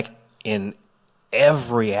 like in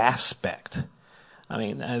every aspect. I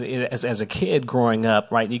mean, as a kid growing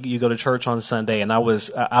up, right, you go to church on Sunday, and I was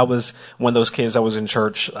one of those kids that was in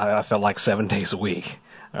church. I felt like 7 days a week,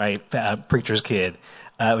 right, preacher's kid.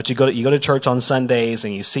 But you go to church on Sundays,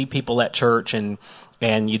 and you see people at church, and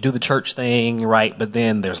you do the church thing, right? But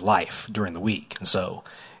then there's life during the week, and so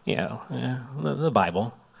the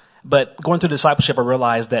Bible. But going through discipleship, I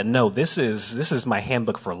realized that no, this is my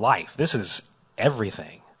handbook for life. This is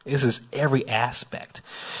everything. This is every aspect.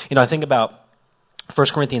 I think about 1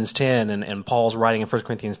 Corinthians 10, and Paul's writing in 1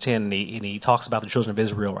 Corinthians 10, and he talks about the children of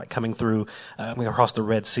Israel, right, coming through, across the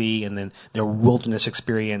Red Sea, and then their wilderness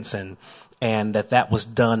experience, and that was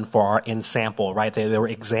done for our ensample, right? They were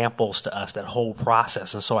examples to us, that whole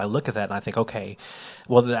process. And so I look at that and I think, okay,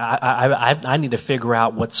 well, I need to figure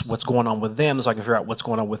out what's going on with them so I can figure out what's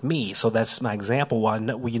going on with me. So that's my example.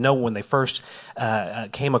 When they first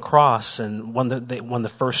came across, and one of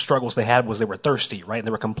the first struggles they had was they were thirsty, right? And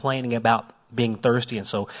they were complaining about being thirsty, and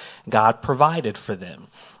so God provided for them.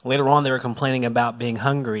 Later on, they were complaining about being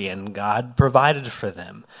hungry, and God provided for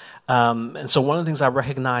them. And so one of the things I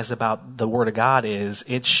recognize about the Word of God is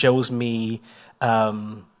it shows me a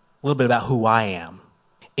little bit about who I am,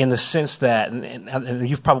 in the sense that, and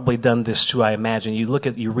you've probably done this too, I imagine.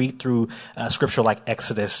 You read through scripture like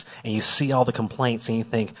Exodus, and you see all the complaints, and you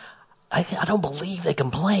think, I don't believe they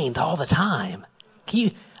complained all the time.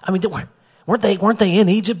 Weren't they in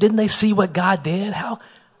Egypt? Didn't they see what God did?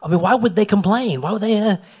 Why would they complain? Why would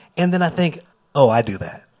they? And then I think, oh, I do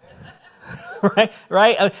that.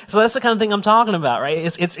 Right? So that's the kind of thing I'm talking about, right?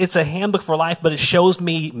 It's a handbook for life, but it shows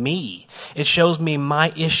me. It shows me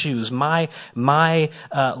my issues, my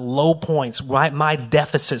low points, my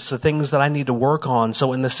deficits, the things that I need to work on.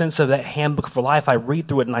 So in the sense of that handbook for life, I read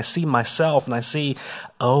through it and I see myself and I see,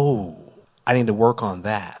 oh, I need to work on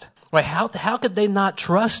that. Right? How could they not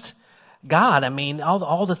trust God? I mean,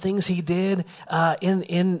 all the things he did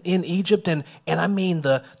in Egypt, and I mean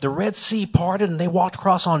the Red Sea parted and they walked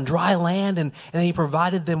across on dry land, and he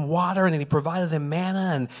provided them water, and he provided them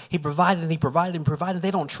manna, and he provided.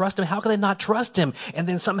 They don't trust him. How can they not trust him? And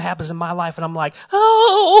then something happens in my life and I'm like,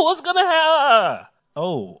 oh, what's gonna happen?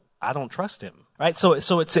 Oh, I don't trust him. Right? So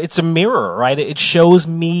it's a mirror, right? It shows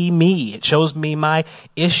me. It shows me my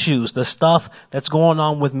issues, the stuff that's going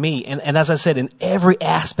on with me. And as I said, in every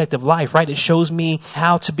aspect of life, right? It shows me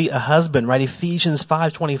how to be a husband, right? Ephesians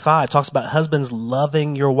 5:25 talks about husbands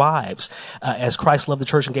loving your wives, as Christ loved the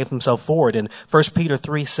church and gave himself for it. In 1 Peter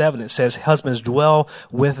 3:7, it says, husbands, dwell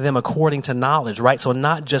with them according to knowledge, right? So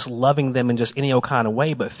not just loving them in just any old kind of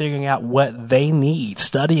way, but figuring out what they need,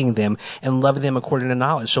 studying them and loving them according to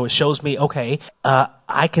knowledge. So it shows me, okay,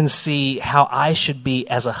 I can see how I should be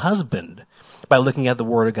as a husband by looking at the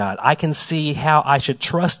Word of God. I can see how I should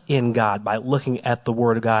trust in God by looking at the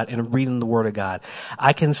Word of God and reading the Word of God.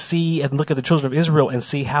 I can see and look at the children of Israel and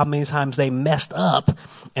see how many times they messed up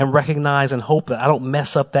and recognize and hope that I don't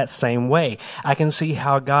mess up that same way. I can see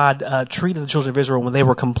how God treated the children of Israel when they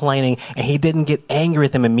were complaining, and he didn't get angry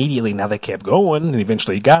at them immediately. Now they kept going and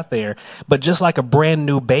eventually got there. But just like a brand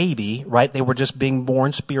new baby, right? They were just being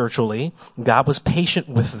born spiritually. God was patient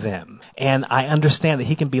with them. And I understand that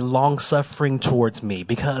he can be long-suffering towards me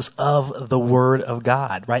because of the Word of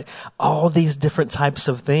God, right? All these different types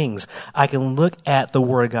of things. I can look at the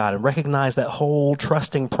Word of God and recognize that whole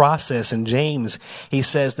trusting process. In James, he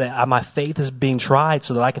says that my faith is being tried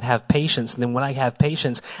so that I can have patience. And then when I have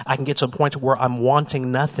patience, I can get to a point where I'm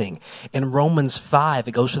wanting nothing. In Romans 5,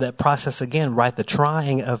 it goes through that process again, right? The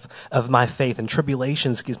trying of my faith and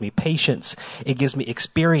tribulations gives me patience. It gives me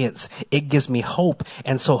experience. It gives me hope.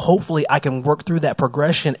 And so hopefully I can work through that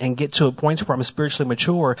progression and get to a point where I'm spiritually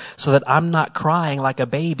mature so that I'm not crying like a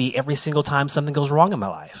baby every single time something goes wrong in my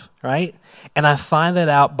life, right? And I find that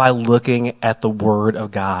out by looking at the Word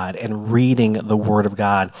of God and reading the Word of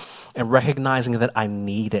God and recognizing that I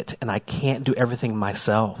need it and I can't do everything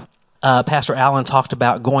myself. Pastor Allen talked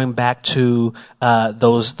about going back to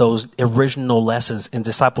those original lessons in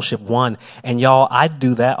Discipleship 1. And y'all, I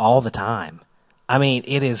do that all the time. I mean,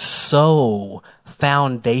 it is so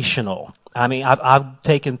foundational. I mean, I've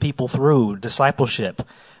taken people through discipleship,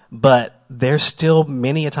 but there's still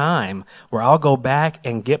many a time where I'll go back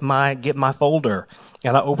and get my folder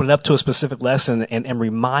and I open it up to a specific lesson and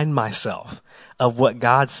remind myself of what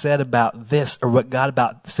God said about this or what God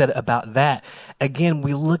said about that. Again,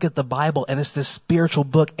 we look at the Bible and it's this spiritual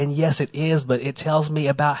book, and yes, it is, but it tells me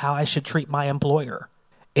about how I should treat my employer.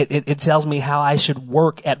 It tells me how I should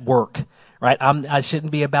work at work. right? I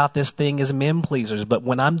shouldn't be about this thing as men pleasers, but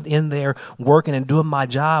when I'm in there working and doing my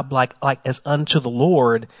job like as unto the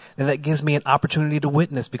Lord, then that gives me an opportunity to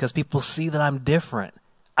witness because people see that I'm different.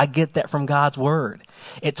 I get that from God's word.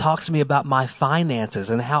 It talks to me about my finances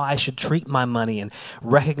and how I should treat my money and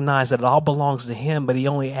recognize that it all belongs to Him, but He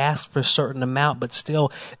only asks for a certain amount, but still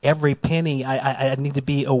every penny, I need to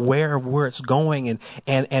be aware of where it's going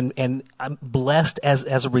and I'm blessed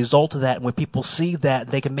as a result of that. When people see that,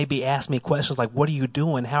 they can maybe ask me questions like, what are you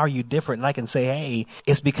doing? How are you different? And I can say, hey,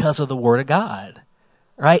 it's because of the word of God.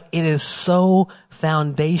 Right? It is so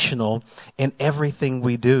foundational in everything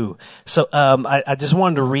we do. So I just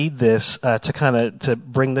wanted to read this to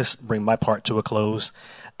bring my part to a close.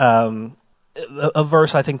 A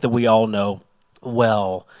verse I think that we all know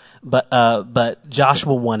well, but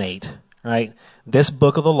Joshua 1:8, right? This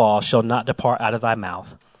book of the law shall not depart out of thy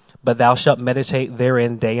mouth, but thou shalt meditate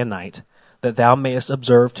therein day and night, that thou mayest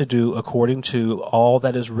observe to do according to all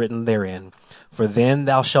that is written therein. For then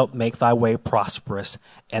thou shalt make thy way prosperous,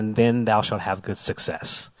 and then thou shalt have good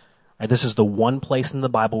success. Right, this is the one place in the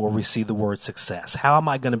Bible where we see the word success. How am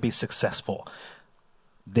I going to be successful?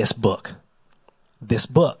 This book. This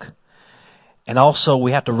book. And also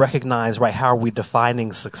we have to recognize, right, how are we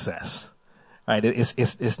defining success? Right?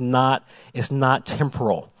 It's not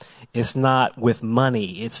temporal. It's not with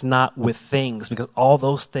money. It's not with things, because all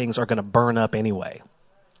those things are going to burn up anyway.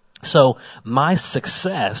 So my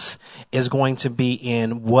success is going to be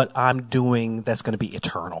in what I'm doing that's going to be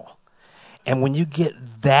eternal. And when you get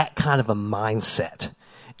that kind of a mindset,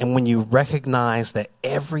 and when you recognize that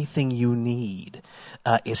everything you need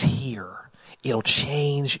is here, it'll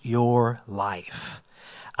change your life.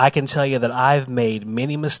 I can tell you that I've made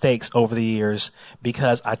many mistakes over the years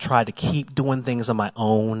because I tried to keep doing things on my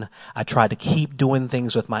own. I tried to keep doing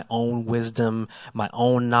things with my own wisdom, my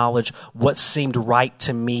own knowledge, what seemed right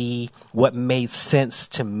to me, what made sense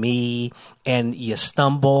to me. And you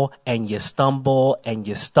stumble and you stumble and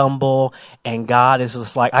you stumble. And God is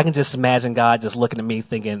just like, I can just imagine God just looking at me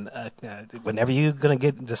thinking, whenever you're going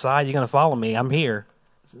to decide you're going to follow me, I'm here.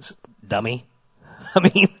 Dummy. I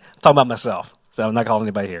mean, I'm talking about myself. So I'm not calling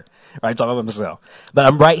anybody here. Right? I'm talking about myself. But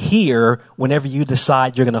I'm right here whenever you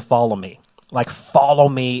decide you're going to follow me. Like, follow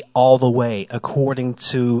me all the way according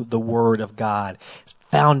to the word of God. It's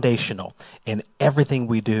foundational in everything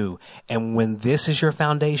we do. And when this is your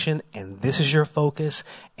foundation and this is your focus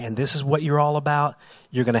and this is what you're all about,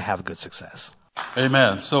 you're going to have good success.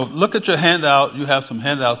 Amen. So look at your handout. You have some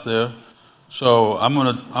handouts there. So I'm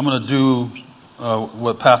gonna do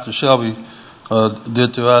what Pastor Shelby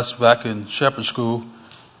did to us back in Shepherd School,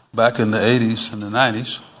 back in the 80s and the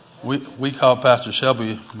 90s. We call Pastor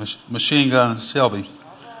Shelby Machine Gun Shelby.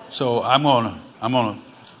 So I'm gonna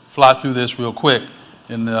fly through this real quick,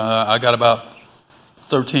 and I got about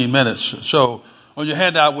 13 minutes. So on your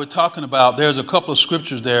handout, we're talking about, there's a couple of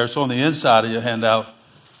scriptures there. It's on the inside of your handout.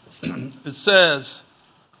 It says,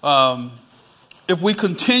 if we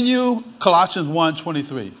continue, Colossians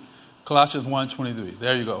 1:23. Colossians 1:23.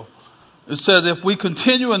 There you go. It says, if we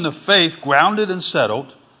continue in the faith, grounded and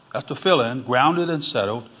settled, that's the fill in, grounded and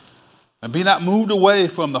settled, and be not moved away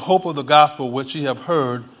from the hope of the gospel which ye have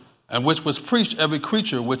heard, and which was preached every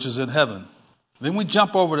creature which is in heaven. Then we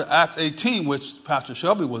jump over to Acts 18, which Pastor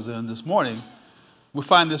Shelby was in this morning. We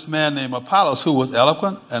find this man named Apollos, who was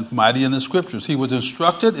eloquent and mighty in the scriptures. He was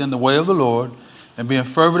instructed in the way of the Lord, and being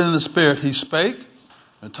fervent in the spirit, he spake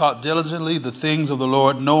and taught diligently the things of the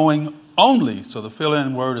Lord, knowing only, so the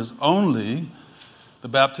fill-in word is only, the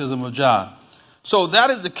baptism of John. So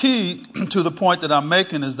that is the key to the point that I'm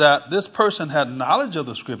making, is that this person had knowledge of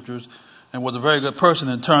the scriptures and was a very good person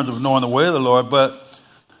in terms of knowing the way of the Lord, but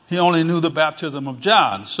he only knew the baptism of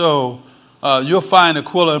John. So you'll find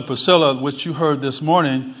Aquila and Priscilla, which you heard this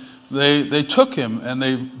morning, they took him and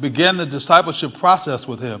they began the discipleship process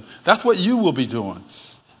with him. That's what you will be doing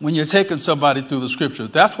when you're taking somebody through the scriptures.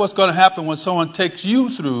 That's what's going to happen when someone takes you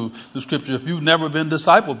through the scripture. If you've never been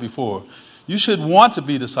discipled before, you should want to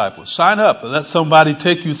be discipled. Sign up and let somebody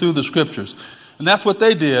take you through the scriptures. And that's what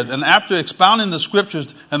they did. And after expounding the scriptures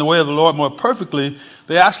and the way of the Lord more perfectly,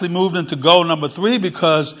 they actually moved into goal number 3,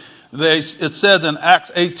 because it says in Acts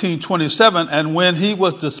 18:27, and when he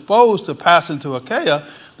was disposed to pass into Achaia,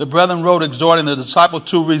 the brethren wrote exhorting the disciples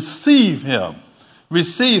to receive him,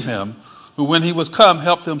 who when he was come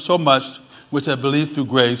helped them so much which had believed through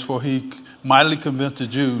grace, for he mightily convinced the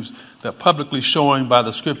Jews, that publicly showing by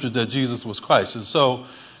the scriptures that Jesus was Christ. And so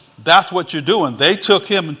that's what you're doing. They took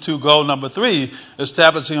him to goal number 3,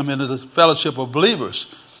 establishing him into the fellowship of believers.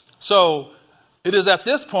 So it is at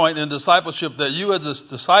this point in discipleship that you as a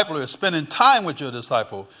disciple are spending time with your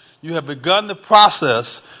disciple. You have begun the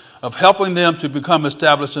process of helping them to become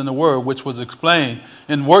established in the Word, which was explained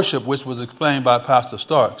in worship, which was explained by Pastor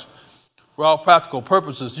Starks. For all practical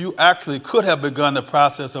purposes, you actually could have begun the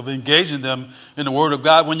process of engaging them in the Word of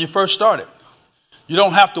God when you first started. You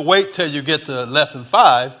don't have to wait till you get to lesson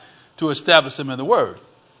 5 to establish them in the Word.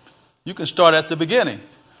 You can start at the beginning.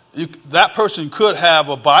 That person could have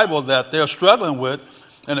a Bible that they're struggling with,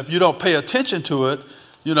 and if you don't pay attention to it,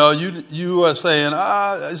 you are saying,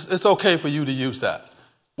 it's okay for you to use that.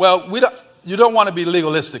 Well, you don't want to be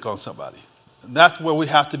legalistic on somebody. And that's where we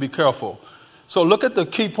have to be careful. So look at the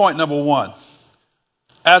key point number 1.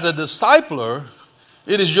 As a discipler,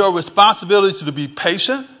 it is your responsibility to be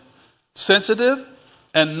patient, sensitive,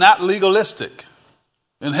 and not legalistic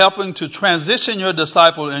in helping to transition your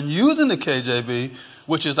disciple and using the KJV,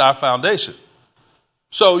 which is our foundation.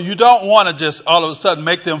 So you don't want to just all of a sudden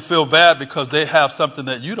make them feel bad because they have something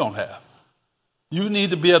that you don't have. You need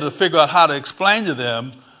to be able to figure out how to explain to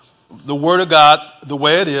them the Word of God the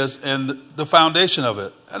way it is and the foundation of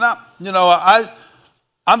it. And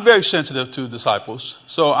I'm very sensitive to disciples,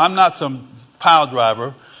 so I'm not some pile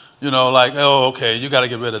driver, like, oh, okay, you got to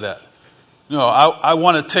get rid of that. I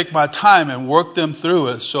want to take my time and work them through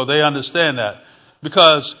it so they understand that.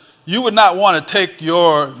 Because you would not want to take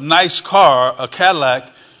your nice car, a Cadillac,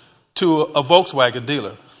 to a Volkswagen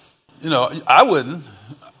dealer. I wouldn't.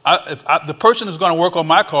 If the person who's going to work on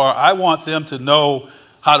my car, I want them to know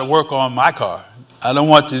how to work on my car. I don't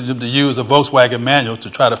want them to use a Volkswagen manual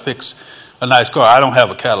to try to fix a nice car. I don't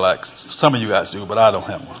have a Cadillac. Some of you guys do, but I don't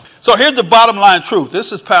have one. So here's the bottom line truth.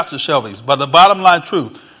 This is Pastor Shelby's, but the bottom line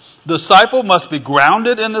truth. Disciple must be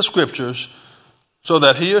grounded in the Scriptures so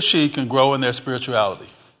that he or she can grow in their spirituality.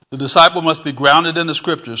 The disciple must be grounded in the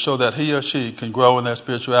Scriptures so that he or she can grow in their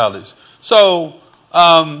spiritualities. So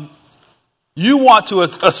you want to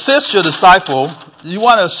assist your disciple. You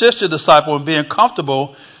want to assist your disciple in being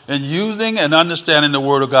comfortable in using and understanding the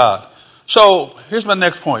Word of God. So here's my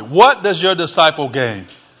next point. What does your disciple gain?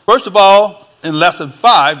 First of all, in lesson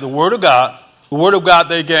 5, the Word of God,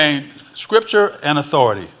 they gain Scripture and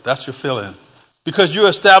authority. That's your fill-in. Because you're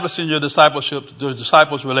establishing your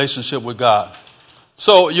disciple's relationship with God.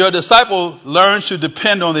 So your disciple learns to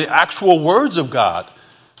depend on the actual words of God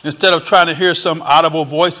instead of trying to hear some audible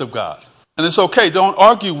voice of God. And it's okay. Don't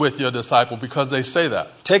argue with your disciple because they say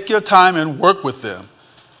that. Take your time and work with them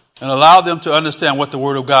and allow them to understand what the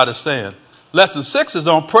Word of God is saying. Lesson 6 is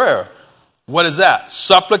on prayer. What is that?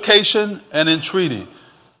 Supplication and entreaty.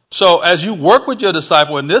 So as you work with your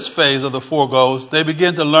disciple in this phase of the 4 goals, they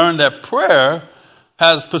begin to learn that prayer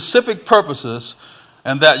has specific purposes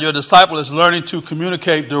and that your disciple is learning to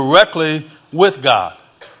communicate directly with God.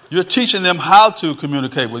 You're teaching them how to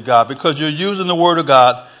communicate with God because you're using the Word of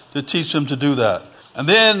God to teach them to do that. And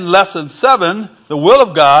then lesson 7, the will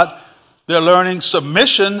of God, they're learning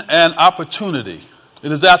submission and opportunity.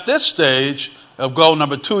 It is at this stage of goal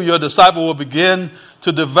number 2, your disciple will begin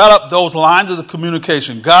to develop those lines of the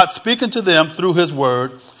communication. God speaking to them through His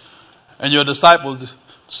Word and your disciple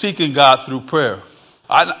seeking God through prayer.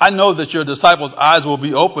 I know that your disciples' eyes will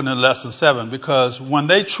be open in lesson 7 because when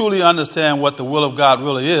they truly understand what the will of God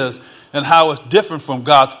really is and how it's different from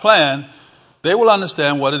God's plan, they will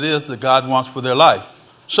understand what it is that God wants for their life.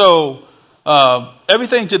 So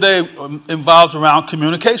everything today involves around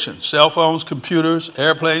communication. Cell phones, computers,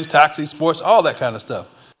 airplanes, taxis, sports, all that kind of stuff.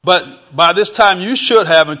 But by this time you should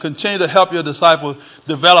have and continue to help your disciples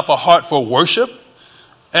develop a heart for worship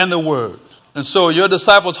and the Word. And so your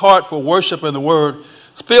disciples' heart for worship and the Word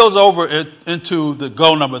spills over into the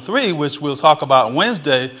goal number 3, which we'll talk about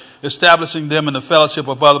Wednesday, establishing them in the fellowship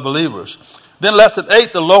of other believers. Then lesson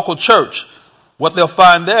 8, the local church. What they'll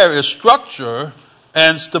find there is structure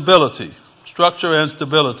and stability. Structure and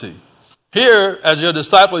stability. Here, as your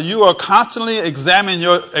disciple, you are constantly examining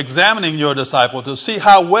your disciple to see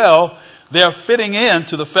how well they're fitting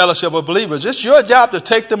into the fellowship of believers. It's your job to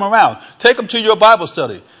take them around. Take them to your Bible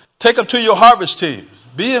study. Take them to your harvest team.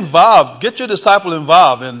 Be involved. Get your disciple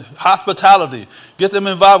involved in hospitality. Get them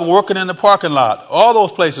involved in working in the parking lot. All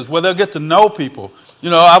those places where they'll get to know people.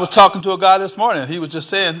 I was talking to a guy this morning. He was just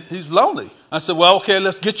saying he's lonely. I said, well, okay,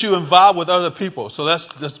 let's get you involved with other people. So let's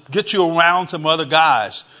just get you around some other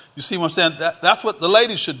guys. You see what I'm saying? That's what the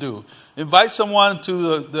ladies should do. Invite someone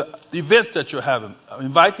to the events that you're having.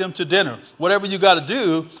 Invite them to dinner. Whatever you got to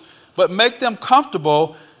do. But make them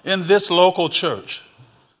comfortable in this local church.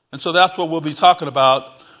 And so that's what we'll be talking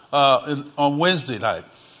about on Wednesday night.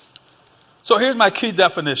 So here's my key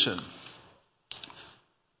definition.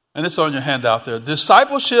 And it's on your handout there.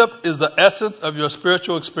 Discipleship is the essence of your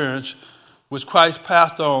spiritual experience which Christ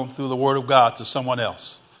passed on through the Word of God to someone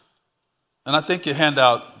else. And I think your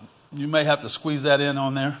handout, you may have to squeeze that in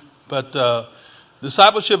on there. But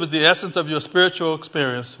discipleship is the essence of your spiritual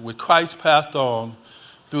experience with Christ passed on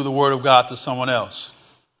through the Word of God to someone else.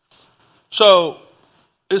 So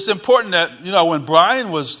it's important that, when Brian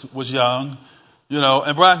was young,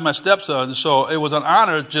 and Brian's my stepson, so it was an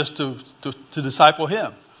honor just to disciple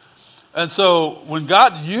him. And so when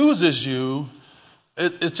God uses you,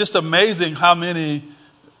 it's just amazing how many,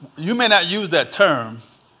 you may not use that term,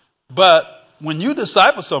 but when you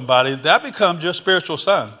disciple somebody, that becomes your spiritual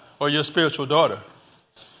son or your spiritual daughter.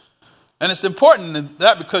 And it's important in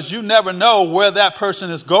that because you never know where that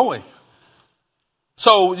person is going.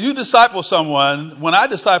 So you disciple someone. When I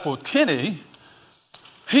discipled Kenny,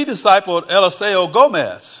 he discipled Eliseo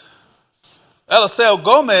Gomez. Eliseo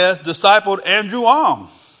Gomez discipled Andrew Ong.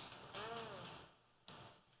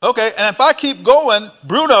 Okay, and if I keep going,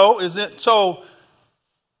 Bruno is in, so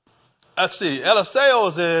let's see, Eliseo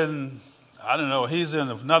is in, I don't know, he's in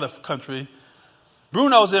another country.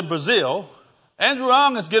 Bruno's in Brazil. Andrew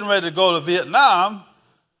Ong is getting ready to go to Vietnam.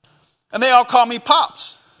 And they all call me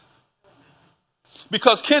Pops.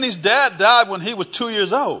 Because Kenny's dad died when he was 2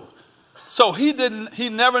 years old. So he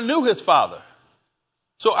never knew his father.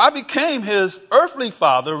 So I became his earthly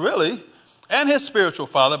father, really, and his spiritual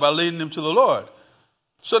father by leading him to the Lord.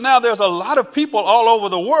 So now there's a lot of people all over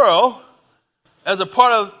the world as a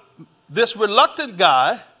part of this reluctant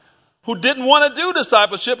guy who didn't want to do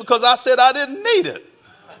discipleship because I said I didn't need it.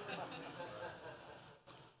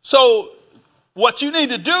 So what you need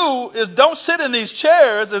to do is don't sit in these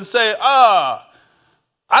chairs and say, I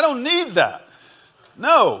don't need that.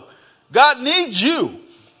 No, God needs you.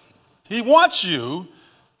 He wants you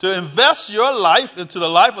to invest your life into the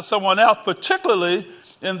life of someone else, particularly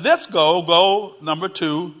in this goal number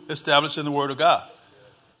 2, establishing the Word of God.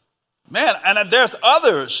 Man, and there's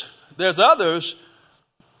others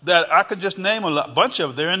that I could just name a bunch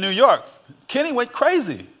of. They're in New York. Kenny went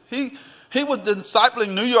crazy. He was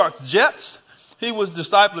discipling New York Jets. He was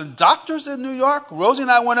discipling doctors in New York. Rosie and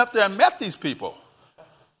I went up there and met these people.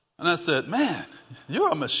 And I said, man, you're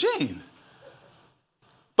a machine.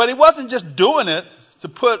 But he wasn't just doing it to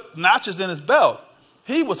put notches in his belt.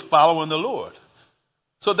 He was following the Lord.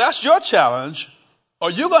 So that's your challenge.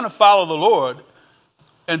 Are you going to follow the Lord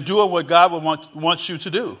and do what God wants you to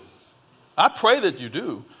do? I pray that you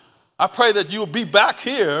do. I pray that you'll be back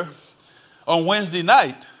here on Wednesday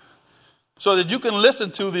night so that you can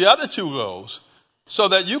listen to the other 2 goals, so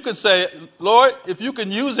that you can say, Lord, if you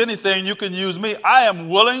can use anything, you can use me. I am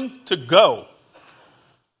willing to go.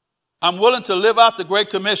 I'm willing to live out the Great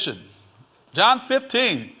Commission. John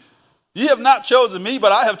 15, ye have not chosen me,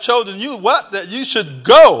 but I have chosen you. What? That you should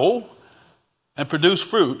go and produce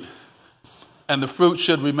fruit, and the fruit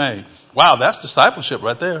should remain. Wow, that's discipleship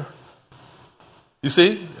right there. You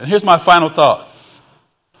see? And here's my final thought.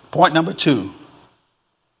 Point number 2.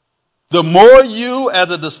 The more you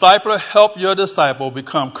as a discipler help your disciple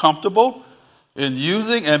become comfortable in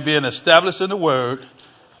using and being established in the Word,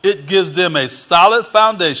 it gives them a solid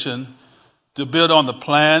foundation to build on the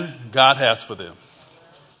plan God has for them.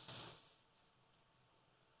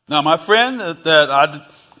 Now, my friend that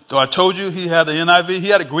I told you he had the NIV, he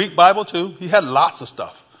had a Greek Bible too. He had lots of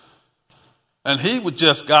stuff. And he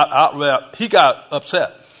got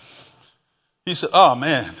upset. He said, oh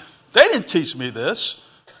man, they didn't teach me this.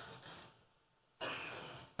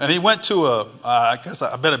 And he went to I guess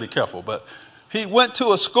I better be careful, but he went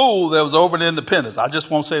to a school that was over in Independence. I just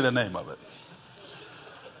won't say the name of it.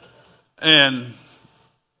 And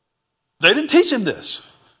they didn't teach him this.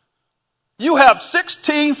 You have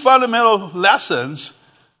 16 fundamental lessons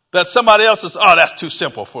that somebody else says, oh, that's too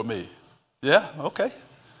simple for me. Yeah, okay.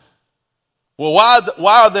 Well,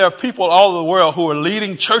 why are there people all over the world who are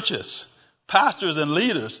leading churches, pastors and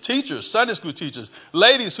leaders, teachers, Sunday school teachers,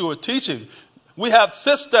 ladies who are teaching? We have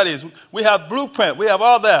SIS studies. We have Blueprint. We have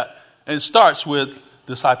all that. And it starts with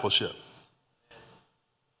discipleship.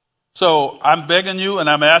 So I'm begging you and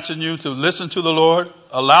I'm asking you to listen to the Lord.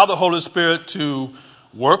 Allow the Holy Spirit to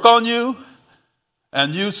work on you.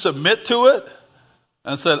 And you submit to it.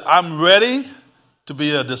 And said, I'm ready to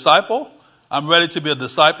be a disciple. I'm ready to be a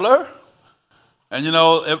discipler. And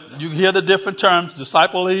if you hear the different terms,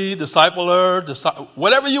 disciplee, discipler,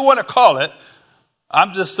 whatever you want to call it.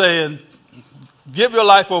 I'm just saying, give your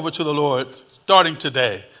life over to the Lord starting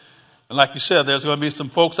today. And like you said, there's going to be some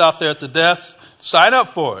folks out there at the desk. Sign up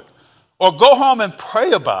for it. Or go home and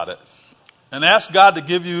pray about it. And ask God to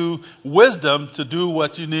give you wisdom to do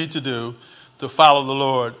what you need to do to follow the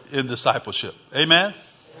Lord in discipleship. Amen?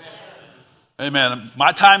 Amen. Amen.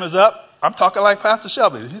 My time is up. I'm talking like Pastor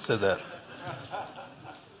Shelby. He said that.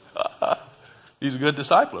 He's a good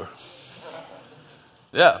discipler.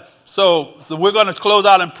 Yeah. So we're going to close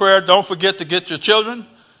out in prayer. Don't forget to get your children.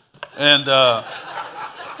 And, oh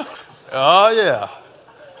yeah.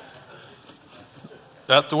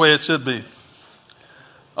 That's the way it should be.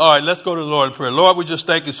 All right, let's go to the Lord in prayer. Lord, we just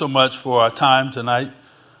thank you so much for our time tonight.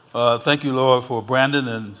 Thank you, Lord, for Brandon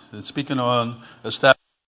and speaking on establishing